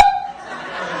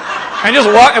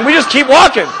 and we just keep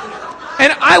walking.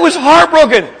 And I was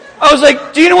heartbroken. I was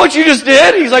like, do you know what you just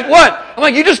did? He's like, what? I'm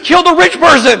like, you just killed a rich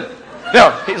person.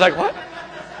 No. He's like, what?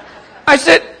 I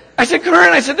said,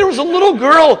 Curran, there was a little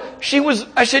girl.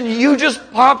 You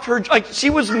just popped her, she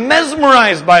was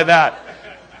mesmerized by that.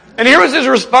 And here was his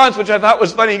response, which I thought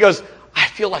was funny. He goes, I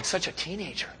feel like such a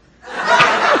teenager.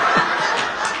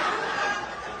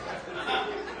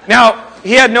 Now,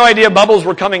 he had no idea bubbles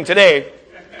were coming today.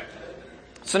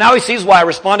 So now he sees why I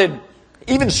responded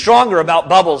even stronger about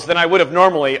bubbles than I would have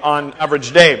normally on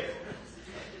average day.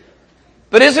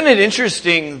 But isn't it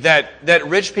interesting that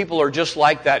rich people are just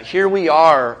like that? Here we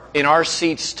are in our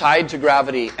seats tied to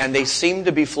gravity, and they seem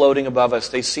to be floating above us.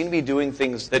 They seem to be doing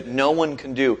things that no one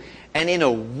can do. And in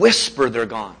a whisper, they're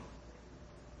gone.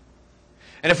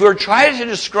 And if we were trying to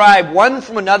describe one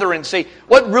from another and say,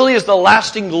 what really is the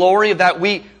lasting glory of that,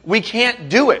 we can't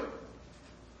do it.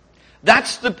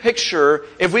 That's the picture.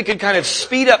 If we could kind of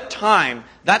speed up time,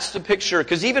 that's the picture.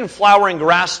 Because even flowering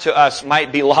grass to us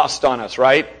might be lost on us,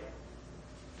 right?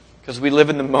 Because we live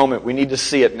in the moment. We need to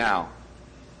see it now.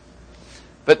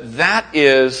 But that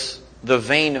is the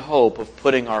vain hope of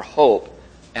putting our hope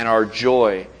and our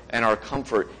joy and our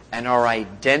comfort and our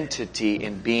identity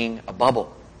in being a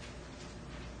bubble.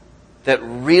 That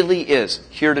really is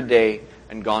here today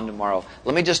and gone tomorrow.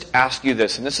 Let me just ask you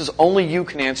this, and this is only you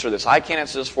can answer this. I can't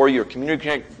answer this for you. Your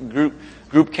community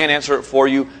group can't answer it for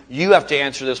you. You have to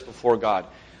answer this before God.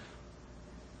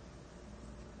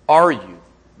 Are you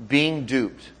being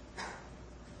duped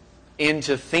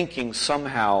into thinking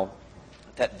somehow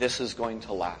that this is going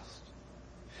to last?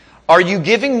 Are you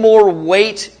giving more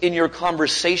weight in your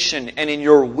conversation and in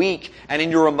your week and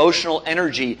in your emotional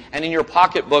energy and in your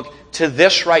pocketbook to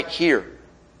this right here?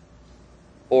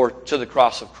 Or to the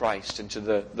cross of Christ and to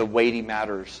the weighty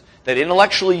matters that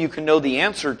intellectually you can know the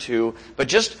answer to, but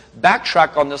just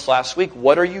backtrack on this last week.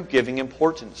 What are you giving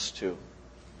importance to?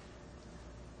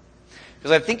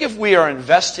 Because I think if we are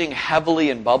investing heavily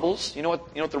in bubbles, you know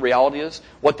what the reality is?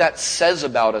 What that says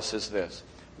about us is this.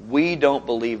 We don't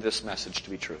believe this message to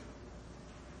be true.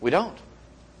 We don't.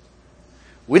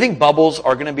 We think bubbles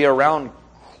are going to be around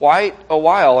quite a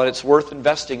while, and it's worth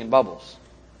investing in bubbles.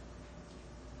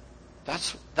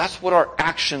 That's what our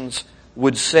actions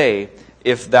would say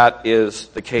if that is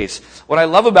the case. What I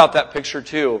love about that picture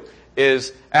too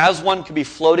is as one could be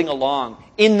floating along,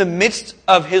 in the midst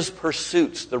of his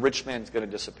pursuits, the rich man's going to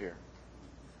disappear.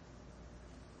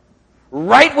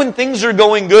 Right when things are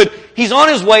going good, he's on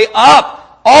his way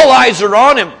up. All eyes are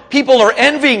on him. People are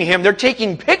envying him. They're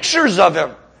taking pictures of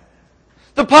him.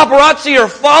 The paparazzi are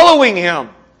following him.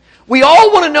 We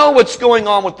all want to know what's going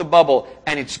on with the bubble,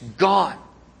 and it's gone.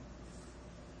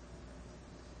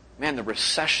 Man, the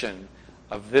recession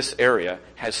of this area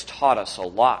has taught us a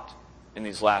lot in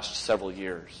these last several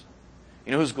years.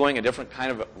 You know who's going a different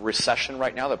kind of recession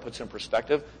right now that puts it in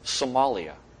perspective?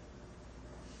 Somalia.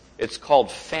 It's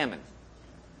called famine.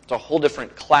 It's a whole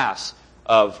different class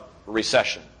of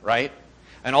recession, right?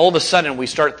 And all of a sudden we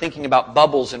start thinking about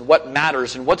bubbles and what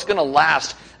matters and what's going to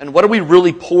last and what are we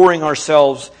really pouring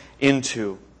ourselves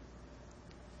into.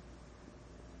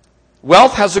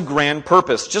 Wealth has a grand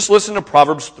purpose. Just listen to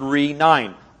Proverbs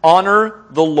 3:9. Honor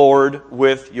the Lord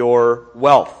with your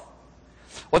wealth.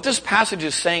 What this passage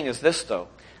is saying is this, though.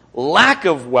 Lack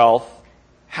of wealth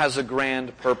has a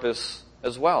grand purpose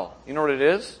as well. You know what it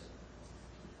is?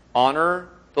 Honor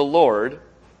the Lord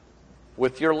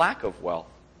with your lack of wealth.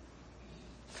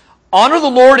 Honor the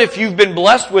Lord if you've been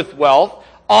blessed with wealth.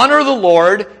 Honor the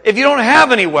Lord if you don't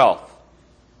have any wealth.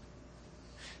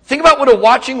 Think about what a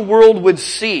watching world would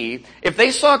see if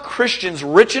they saw Christians,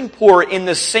 rich and poor, in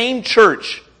the same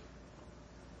church.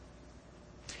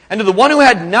 And to the one who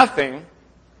had nothing,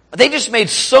 they just made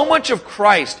so much of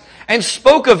Christ and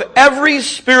spoke of every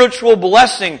spiritual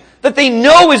blessing that they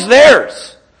know is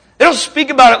theirs. They don't speak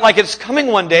about it like it's coming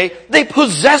one day. They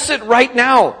possess it right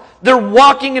now. They're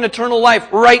walking in eternal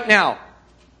life right now.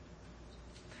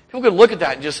 People could look at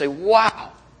that and just say,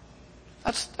 wow,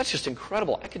 that's just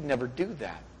incredible. I could never do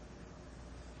that.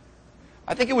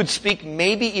 I think it would speak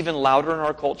maybe even louder in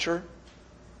our culture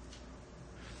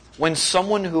when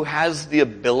someone who has the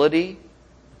ability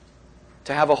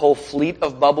to have a whole fleet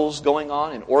of bubbles going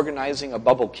on and organizing a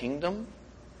bubble kingdom,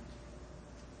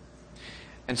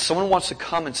 and someone wants to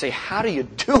come and say, how do you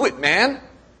do it, man?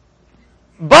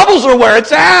 Bubbles are where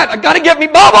it's at. I got to get me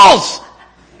bubbles.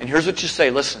 And here's what you say.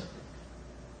 Listen,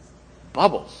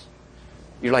 bubbles.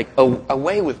 You're like,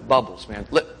 away with bubbles, man.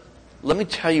 Let me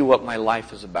tell you what my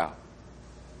life is about.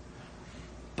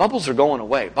 Bubbles are going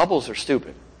away. Bubbles are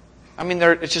stupid. I mean,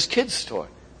 it's just kids' toy.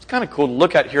 It's kind of cool to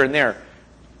look at here and there.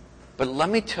 But let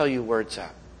me tell you where it's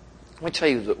at. Let me tell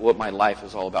you what my life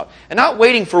is all about. And not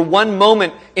waiting for one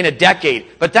moment in a decade,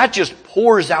 but that just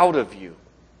pours out of you.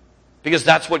 Because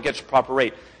that's what gets proper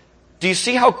rate. Do you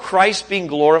see how Christ being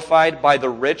glorified by the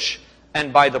rich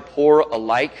and by the poor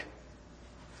alike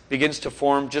begins to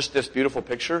form just this beautiful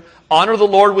picture? Honor the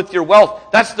Lord with your wealth.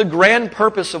 That's the grand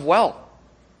purpose of wealth.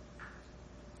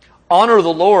 Honor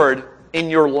the Lord in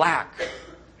your lack.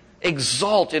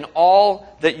 exult in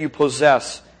all that you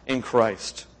possess in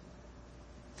Christ.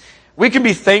 We can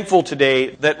be thankful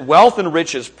today that wealth and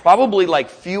riches, probably like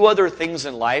few other things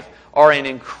in life, are an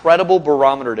incredible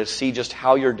barometer to see just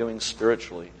how you're doing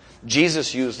spiritually.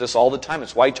 Jesus used this all the time.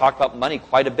 It's why he talked about money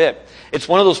quite a bit. It's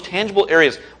one of those tangible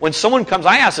areas. When someone comes,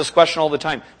 I ask this question all the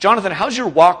time. Jonathan, how's your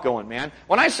walk going, man?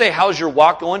 When I say, how's your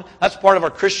walk going, that's part of our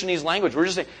Christianese language. We're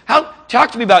just saying,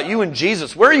 talk to me about you and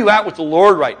Jesus. Where are you at with the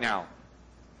Lord right now?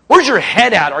 Where's your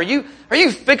head at? Are you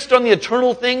fixed on the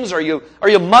eternal things? Are you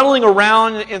muddling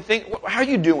around and think, how are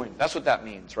you doing? That's what that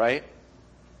means, right?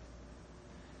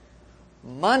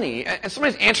 Money, and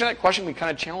somebody's answering that question can be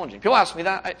kind of challenging. People ask me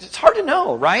that. It's hard to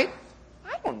know, right?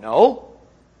 I don't know.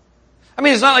 I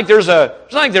mean, it's not like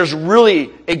there's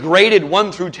really a graded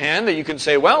 1 through 10 that you can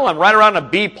say, well, I'm right around a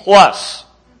B+,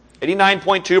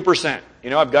 89.2%.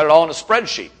 I've got it all in a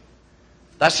spreadsheet.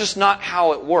 That's just not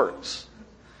how it works.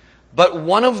 But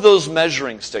one of those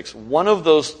measuring sticks, one of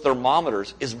those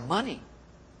thermometers is money.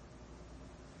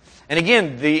 And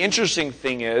again, the interesting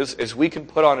thing is we can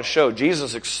put on a show.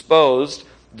 Jesus exposed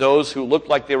those who looked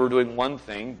like they were doing one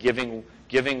thing, giving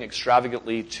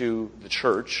extravagantly to the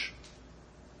church.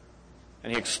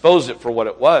 And he exposed it for what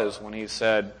it was when he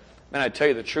said, man, I tell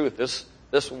you the truth, this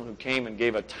woman who came and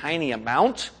gave a tiny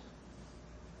amount,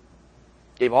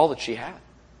 gave all that she had.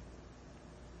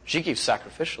 She gave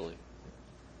sacrificially.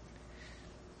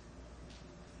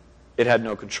 It had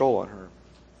no control on her.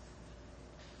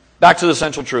 Back to the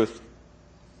central truth.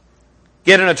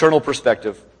 Get an eternal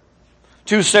perspective.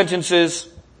 2 sentences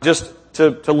just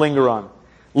to linger on.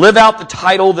 Live out the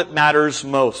title that matters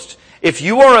most. If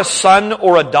you are a son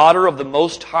or a daughter of the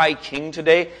Most High King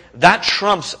today, that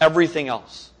trumps everything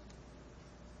else.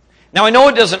 Now I know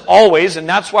it doesn't always, and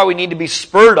that's why we need to be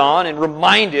spurred on and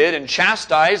reminded and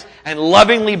chastised and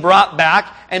lovingly brought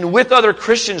back and with other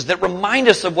Christians that remind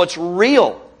us of what's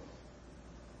real.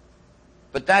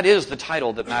 But that is the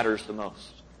title that matters the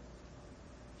most.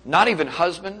 Not even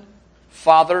husband,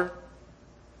 father,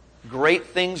 great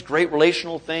things, great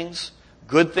relational things,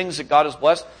 good things that God has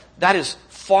blessed. That is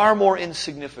far more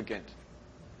insignificant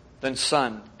than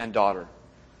son and daughter.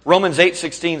 Romans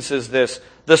 8:16 says this,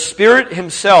 the Spirit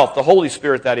Himself, the Holy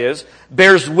Spirit that is,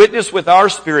 bears witness with our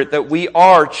spirit that we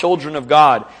are children of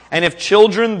God. And if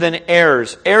children, then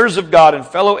heirs, heirs of God and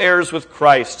fellow heirs with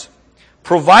Christ,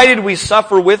 provided we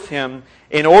suffer with Him,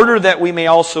 in order that we may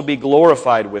also be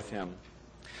glorified with Him.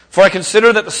 For I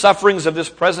consider that the sufferings of this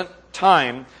present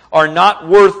time are not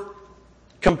worth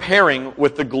comparing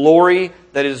with the glory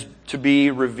that is to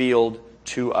be revealed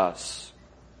to us.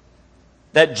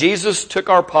 That Jesus took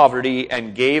our poverty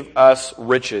and gave us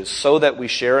riches so that we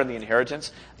share in the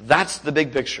inheritance, that's the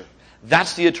big picture.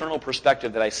 That's the eternal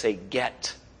perspective that I say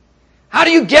get. How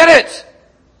do you get it?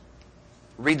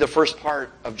 Read the first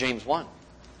part of James 1.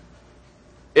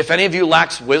 If any of you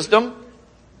lacks wisdom,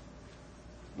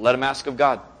 let him ask of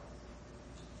God.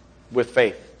 With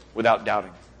faith, without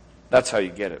doubting. That's how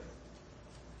you get it.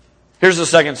 Here's the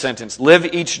second sentence.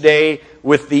 Live each day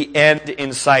with the end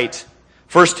in sight.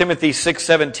 1 Timothy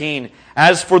 6:17.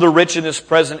 As for the rich in this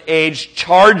present age,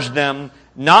 charge them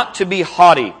not to be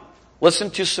haughty. Listen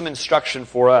to some instruction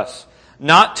for us.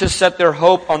 Not to set their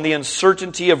hope on the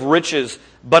uncertainty of riches,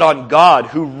 but on God,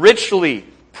 who richly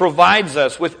provides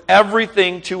us with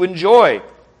everything to enjoy.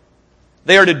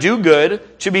 They are to do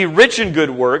good, to be rich in good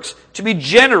works, to be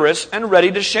generous and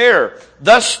ready to share,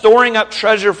 thus storing up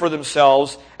treasure for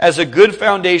themselves as a good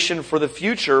foundation for the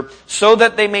future, so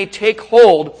that they may take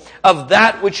hold of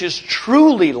that which is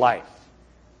truly life.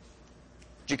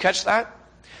 Did you catch that?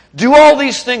 Do all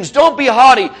these things. Don't be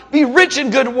haughty. Be rich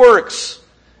in good works,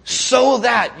 so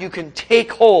that you can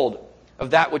take hold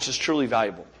of that which is truly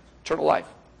valuable, eternal life.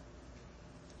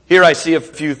 Here I see a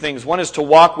few things. One is to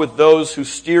walk with those who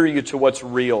steer you to what's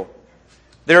real.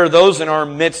 There are those in our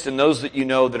midst and those that you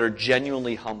know that are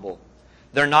genuinely humble.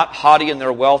 They're not haughty in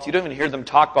their wealth. You don't even hear them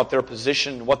talk about their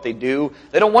position and what they do.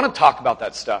 They don't want to talk about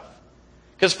that stuff.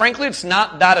 Because frankly, it's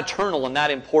not that eternal and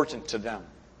that important to them.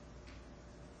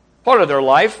 Part of their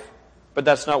life, but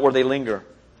that's not where they linger.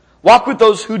 Walk with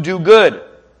those who do good.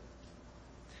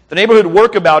 The Neighborhood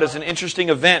Workabout is an interesting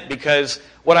event because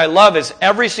what I love is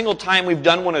every single time we've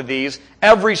done one of these,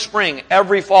 every spring,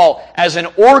 every fall, as an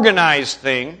organized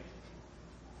thing,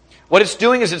 what it's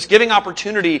doing is it's giving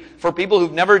opportunity for people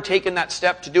who've never taken that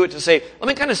step to do it to say, let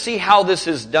me kind of see how this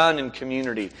is done in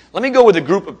community. Let me go with a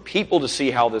group of people to see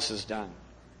how this is done.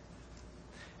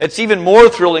 It's even more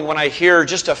thrilling when I hear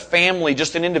just a family,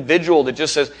 just an individual that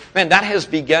just says, man, that has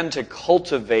begun to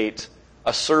cultivate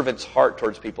a servant's heart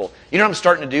towards people. You know what I'm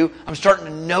starting to do? I'm starting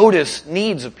to notice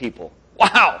needs of people.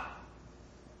 Wow!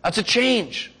 That's a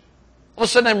change. All of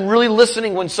a sudden I'm really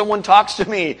listening when someone talks to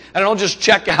me, and I don't just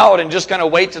check out and just kind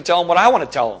of wait to tell them what I want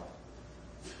to tell them.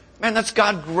 Man, that's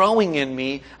God growing in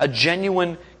me a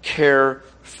genuine care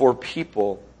for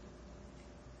people.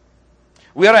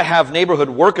 We ought to have neighborhood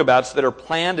workabouts that are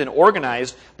planned and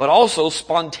organized, but also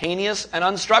spontaneous and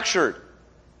unstructured.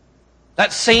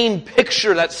 That same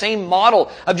picture, that same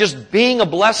model of just being a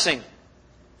blessing.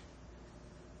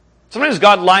 Sometimes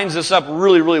God lines this up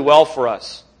really, really well for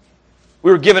us. We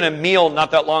were given a meal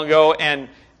not that long ago, and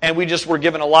we just were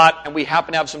given a lot, and we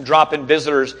happened to have some drop-in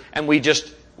visitors, and we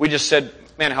just said,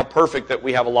 man, how perfect that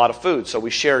we have a lot of food, so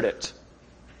we shared it.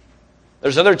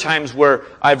 There's other times where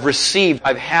I've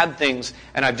had things,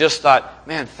 and I've just thought,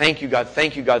 man, thank you, God,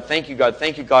 thank you, God, thank you, God,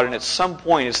 thank you, God. And at some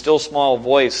point, a still small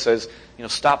voice says,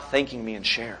 stop thanking me and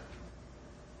share.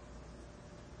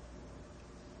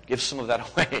 Give some of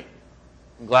that away.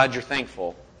 I'm glad you're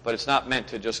thankful, but it's not meant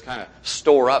to just kind of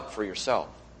store up for yourself.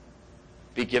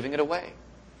 Be giving it away.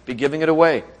 Be giving it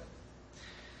away.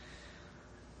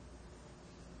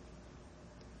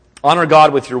 Honor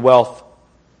God with your wealth.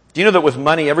 Do you know that with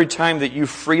money, every time that you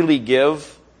freely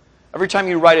give, every time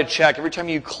you write a check, every time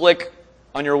you click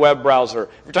on your web browser,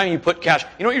 every time you put cash,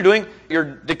 you know what you're doing? You're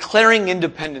declaring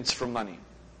independence from money.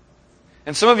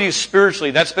 And some of you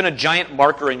spiritually, that's been a giant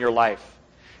marker in your life.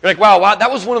 You're like, wow,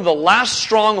 that was one of the last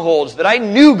strongholds that I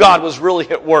knew God was really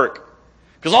at work.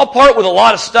 Because I'll part with a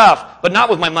lot of stuff, but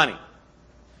not with my money.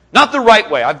 Not the right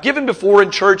way. I've given before in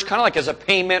church, kind of like as a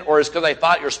payment, or as because I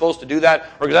thought you're supposed to do that,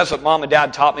 or because that's what mom and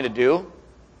dad taught me to do.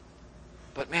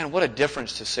 But man, what a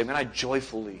difference to say, man, I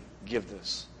joyfully give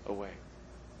this away.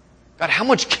 God, how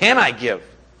much can I give?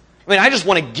 I mean, I just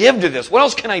want to give to this. What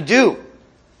else can I do?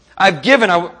 I've given,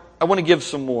 I want to give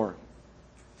some more.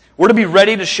 We're to be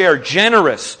ready to share,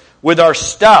 generous with our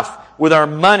stuff, with our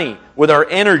money, with our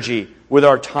energy, with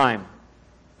our time.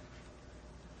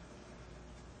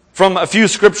 From a few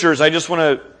scriptures, I just want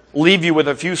to leave you with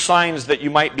a few signs that you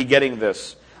might be getting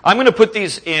this. I'm going to put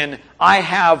these in I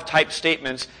have type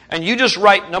statements, and you just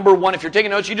write number 1. If you're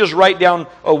taking notes, you just write down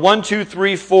 1, 2,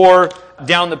 3, 4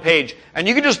 down the page. And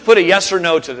you can just put a yes or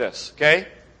no to this, okay?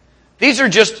 These are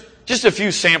just a few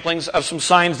samplings of some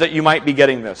signs that you might be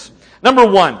getting this. Number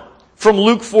 1, from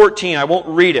Luke 14. I won't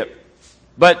read it,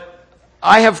 but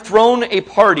I have thrown a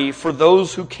party for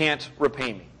those who can't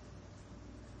repay me.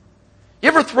 You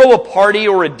ever throw a party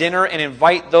or a dinner and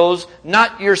invite those,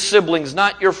 not your siblings,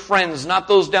 not your friends, not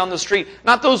those down the street,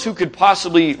 not those who could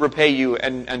possibly repay you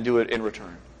and do it in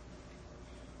return?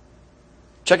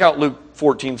 Check out Luke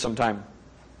 14 sometime.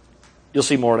 You'll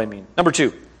see more what I mean. Number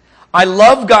 2, I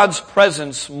love God's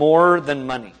presence more than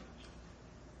money.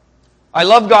 I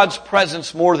love God's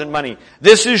presence more than money.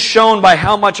 This is shown by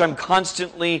how much I'm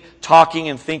constantly talking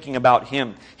and thinking about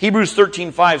Him. Hebrews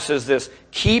 13:5 says this,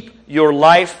 keep your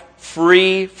life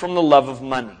free from the love of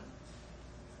money,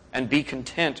 and be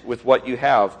content with what you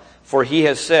have. For He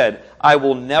has said, I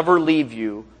will never leave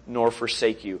you nor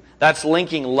forsake you. That's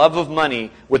linking love of money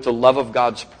with the love of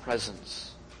God's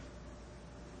presence.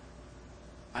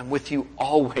 I'm with you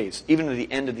always, even to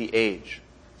the end of the age.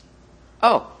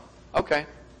 Oh, okay.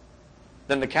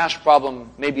 Then the cash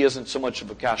problem maybe isn't so much of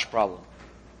a cash problem.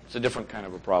 It's a different kind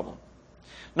of a problem.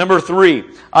 Number 3,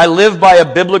 I live by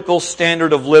a biblical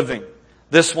standard of living.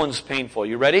 This one's painful.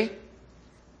 You ready?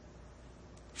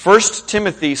 1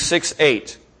 Timothy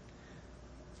 6:8.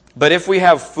 But if we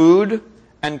have food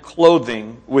and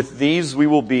clothing, with these we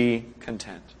will be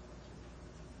content.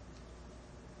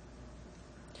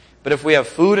 But if we have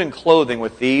food and clothing,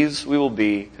 with these we will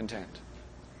be content.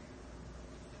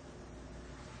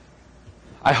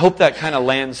 I hope that kind of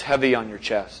lands heavy on your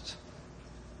chest.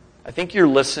 I think you're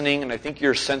listening, and I think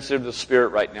you're sensitive to the Spirit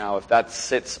right now if that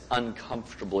sits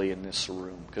uncomfortably in this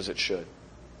room, because it should.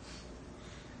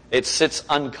 It sits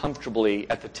uncomfortably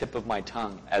at the tip of my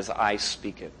tongue as I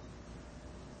speak it.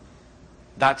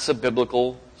 That's a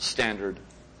biblical standard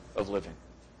of living.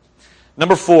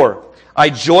 Number 4, I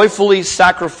joyfully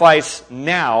sacrifice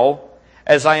now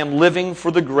as I am living for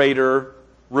the greater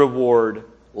reward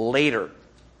later.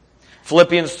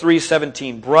 Philippians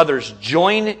 3:17, brothers,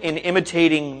 join in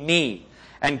imitating me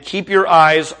and keep your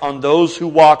eyes on those who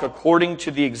walk according to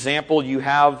the example you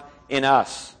have in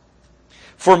us.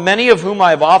 For many of whom I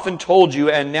have often told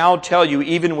you and now tell you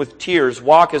even with tears,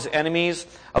 walk as enemies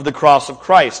of the cross of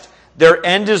Christ. Their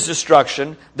end is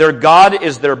destruction, their God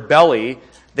is their belly,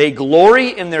 they glory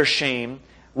in their shame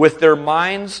with their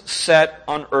minds set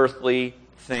on earthly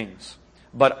things.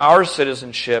 But our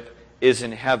citizenship is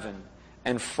in heaven,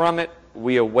 and from it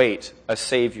we await a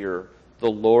Savior, the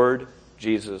Lord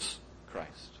Jesus Christ.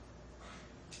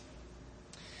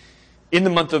 In the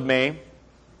month of May,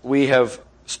 we have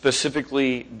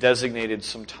specifically designated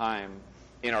some time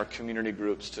in our community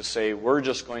groups to say we're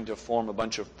just going to form a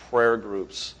bunch of prayer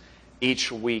groups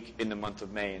each week in the month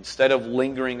of May. Instead of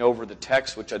lingering over the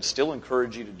text, which I'd still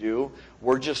encourage you to do,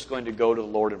 we're just going to go to the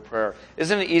Lord in prayer.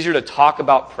 Isn't it easier to talk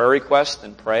about prayer requests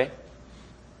than pray?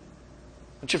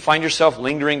 Don't you find yourself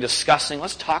lingering, discussing,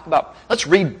 let's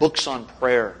read books on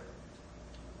prayer.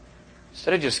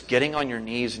 Instead of just getting on your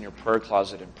knees in your prayer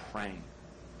closet and praying.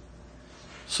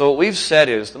 So what we've said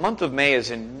is, the month of May is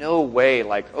in no way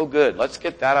like, oh good, let's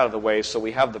get that out of the way so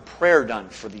we have the prayer done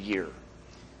for the year.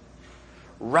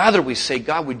 Rather we say,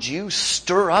 God, would you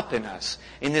stir up in us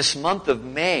in this month of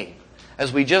May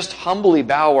as we just humbly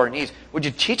bow our knees? Would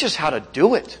you teach us how to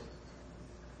do it?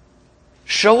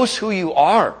 Show us who you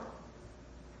are.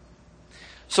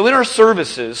 So in our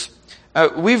services,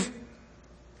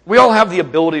 we all have the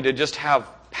ability to just have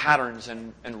patterns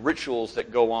and rituals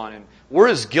that go on, and we're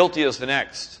as guilty as the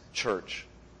next church.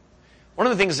 One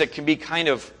of the things that can be kind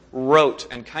of rote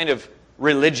and kind of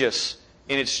religious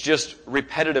in its just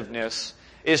repetitiveness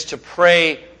is to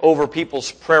pray over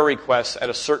people's prayer requests at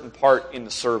a certain part in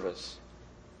the service.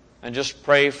 And just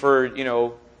pray for,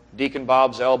 Deacon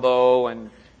Bob's elbow and,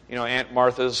 Aunt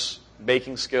Martha's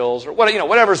baking skills or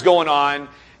whatever's going on.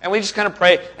 And we just kind of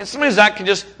pray. And sometimes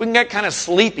we can get kind of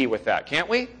sleepy with that, can't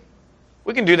we?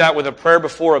 We can do that with a prayer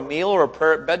before a meal or a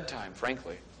prayer at bedtime,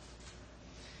 frankly.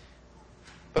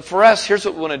 But for us, here's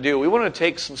what we want to do. We want to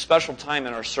take some special time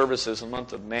in our services in the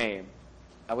month of May.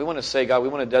 And we want to say, God, we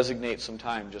want to designate some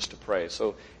time just to pray.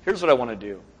 So here's what I want to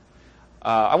do.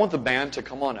 I want the band to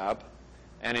come on up.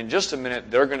 And in just a minute,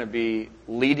 they're going to be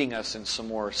leading us in some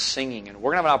more singing. And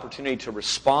we're going to have an opportunity to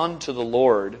respond to the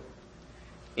Lord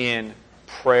in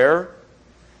prayer,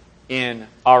 in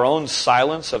our own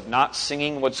silence of not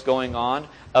singing what's going on,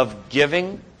 of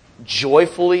giving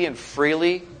joyfully and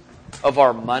freely of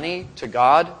our money to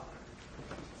God,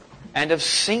 and of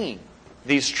singing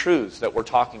these truths that we're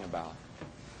talking about.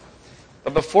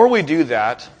 But before we do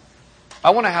that, I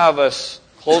want to have us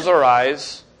close our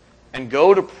eyes and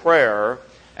go to prayer,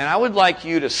 and I would like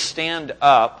you to stand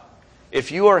up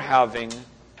if you are having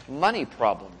money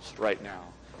problems right now.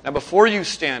 Now, before you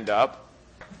stand up,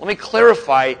 let me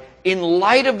clarify, in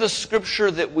light of the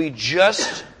scripture that we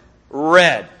just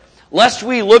read, lest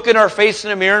we look at our face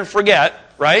in a mirror and forget,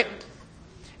 right?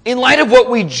 In light of what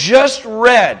we just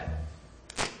read,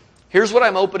 here's what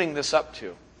I'm opening this up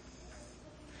to.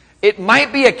 It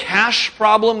might be a cash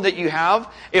problem that you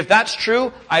have. If that's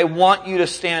true, I want you to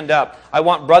stand up. I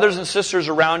want brothers and sisters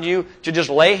around you to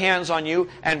just lay hands on you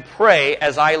and pray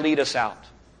as I lead us out.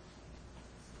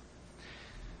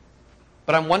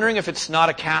 But I'm wondering if it's not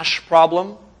a cash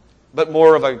problem, but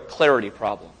more of a clarity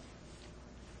problem.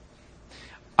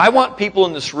 I want people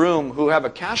in this room who have a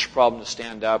cash problem to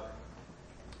stand up,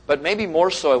 but maybe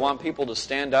more so I want people to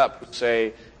stand up and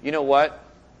say, you know what?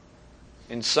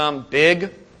 In some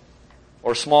big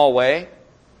or small way,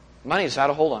 money's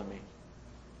had a hold on me.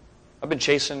 I've been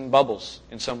chasing bubbles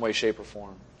in some way, shape, or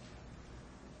form.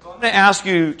 So I'm going to ask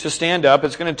you to stand up.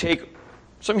 It's going to take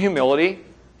some humility,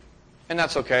 and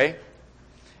that's okay.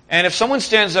 And if someone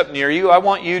stands up near you, I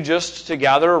want you just to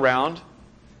gather around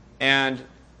and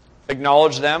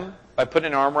acknowledge them by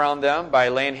putting an arm around them, by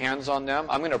laying hands on them.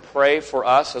 I'm going to pray for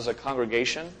us as a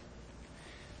congregation.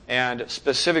 And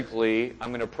specifically, I'm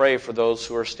going to pray for those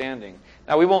who are standing.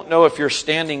 Now, we won't know if you're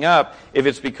standing up if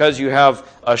it's because you have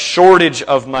a shortage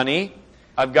of money.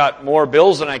 I've got more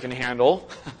bills than I can handle.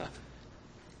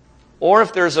 Or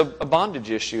if there's a bondage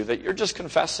issue that you're just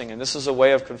confessing, and this is a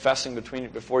way of confessing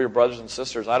before your brothers and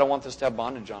sisters. I don't want this to have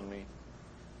bondage on me.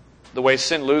 The way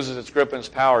sin loses its grip and its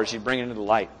power is you bring it into the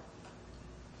light.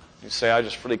 You say, I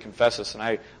just freely confess this, and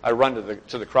I run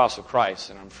to the cross of Christ,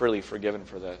 and I'm freely forgiven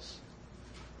for this.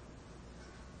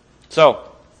 So,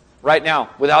 right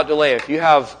now, without delay, if you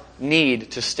have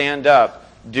need to stand up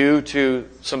due to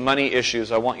some money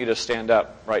issues, I want you to stand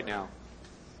up right now,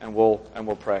 and we'll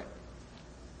pray.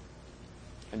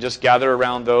 And just gather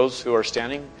around those who are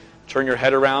standing. Turn your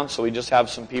head around so we just have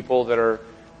some people that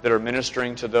are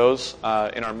ministering to those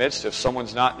in our midst. If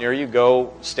someone's not near you,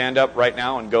 go stand up right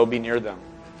now and go be near them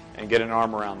and get an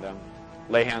arm around them.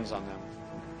 Lay hands on them.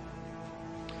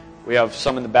 We have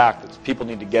some in the back that people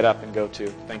need to get up and go to.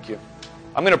 Thank you.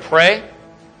 I'm going to pray.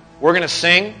 We're going to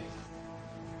sing.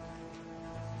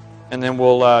 And then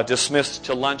we'll dismiss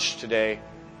to lunch today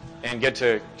and get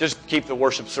to just keep the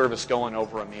worship service going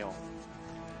over a meal.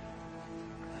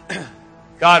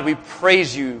 God, we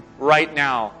praise you right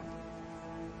now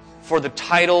for the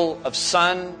title of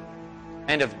son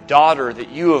and of daughter that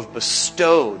you have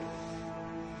bestowed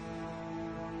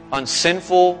on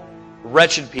sinful,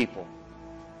 wretched people.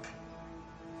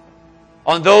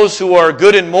 on those who are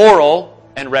good and moral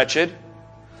and wretched,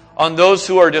 on those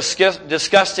who are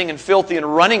disgusting and filthy and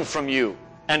running from you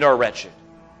and are wretched.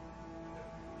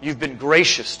 You've been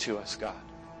gracious to us, God.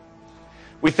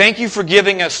 We thank you for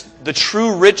giving us the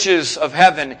true riches of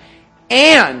heaven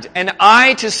and an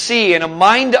eye to see and a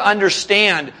mind to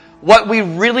understand what we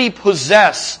really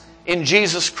possess in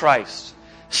Jesus Christ,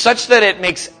 such that it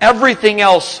makes everything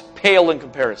else pale in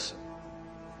comparison.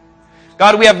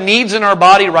 God, we have needs in our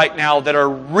body right now that are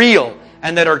real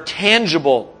and that are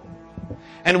tangible.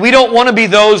 And we don't want to be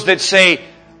those that say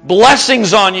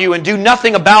blessings on you and do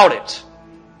nothing about it.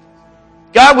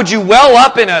 God, would you well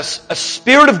up in us a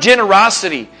spirit of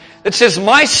generosity that says,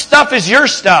 my stuff is your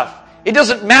stuff. It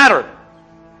doesn't matter.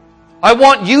 I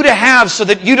want you to have so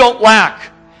that you don't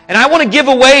lack. And I want to give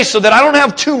away so that I don't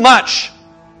have too much.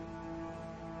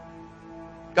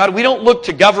 God, we don't look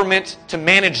to government to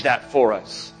manage that for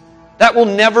us. That will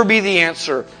never be the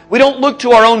answer. We don't look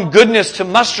to our own goodness to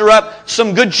muster up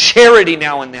some good charity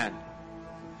now and then.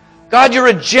 God, you're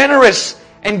a generous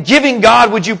and giving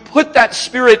God. Would you put that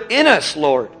spirit in us,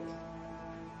 Lord?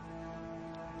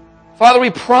 Father,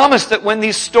 we promise that when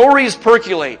these stories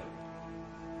percolate,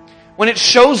 when it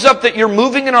shows up that you're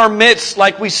moving in our midst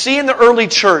like we see in the early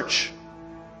church,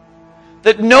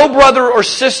 that no brother or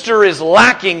sister is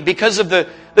lacking because of the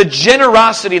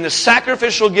generosity and the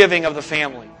sacrificial giving of the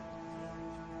family,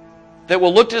 that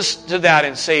will look to that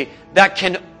and say, that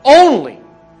can only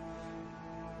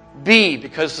be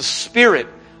because the Spirit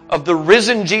of the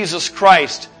risen Jesus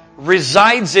Christ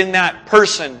resides in that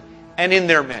person and in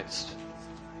their midst.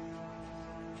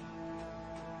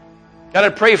 God, I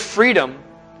pray freedom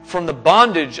from the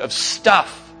bondage of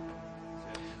stuff,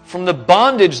 from the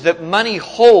bondage that money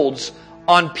holds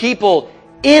on people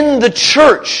in the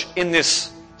church in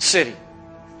this city.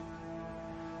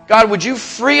 God, would you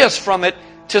free us from it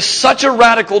to such a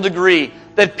radical degree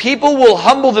that people will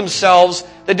humble themselves,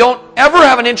 that don't ever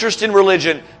have an interest in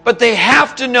religion, but they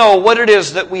have to know what it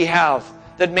is that we have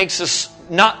that makes us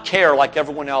not care like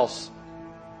everyone else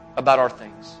about our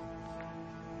things.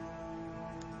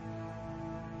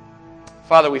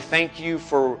 Father, we thank you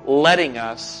for letting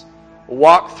us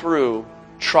walk through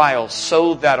trials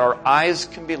so that our eyes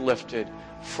can be lifted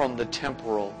from the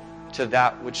temporal to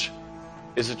that which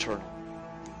is eternal.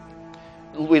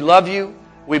 We love you.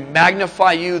 We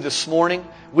magnify you this morning.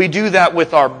 We do that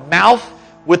with our mouth,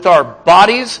 with our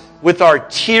bodies, with our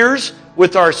tears,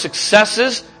 with our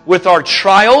successes, with our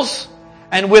trials,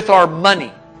 and with our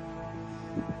money.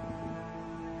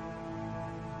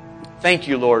 Thank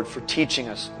you, Lord, for teaching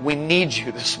us. We need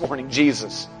you this morning,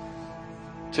 Jesus,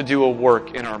 to do a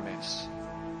work in our midst.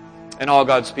 And all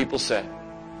God's people said,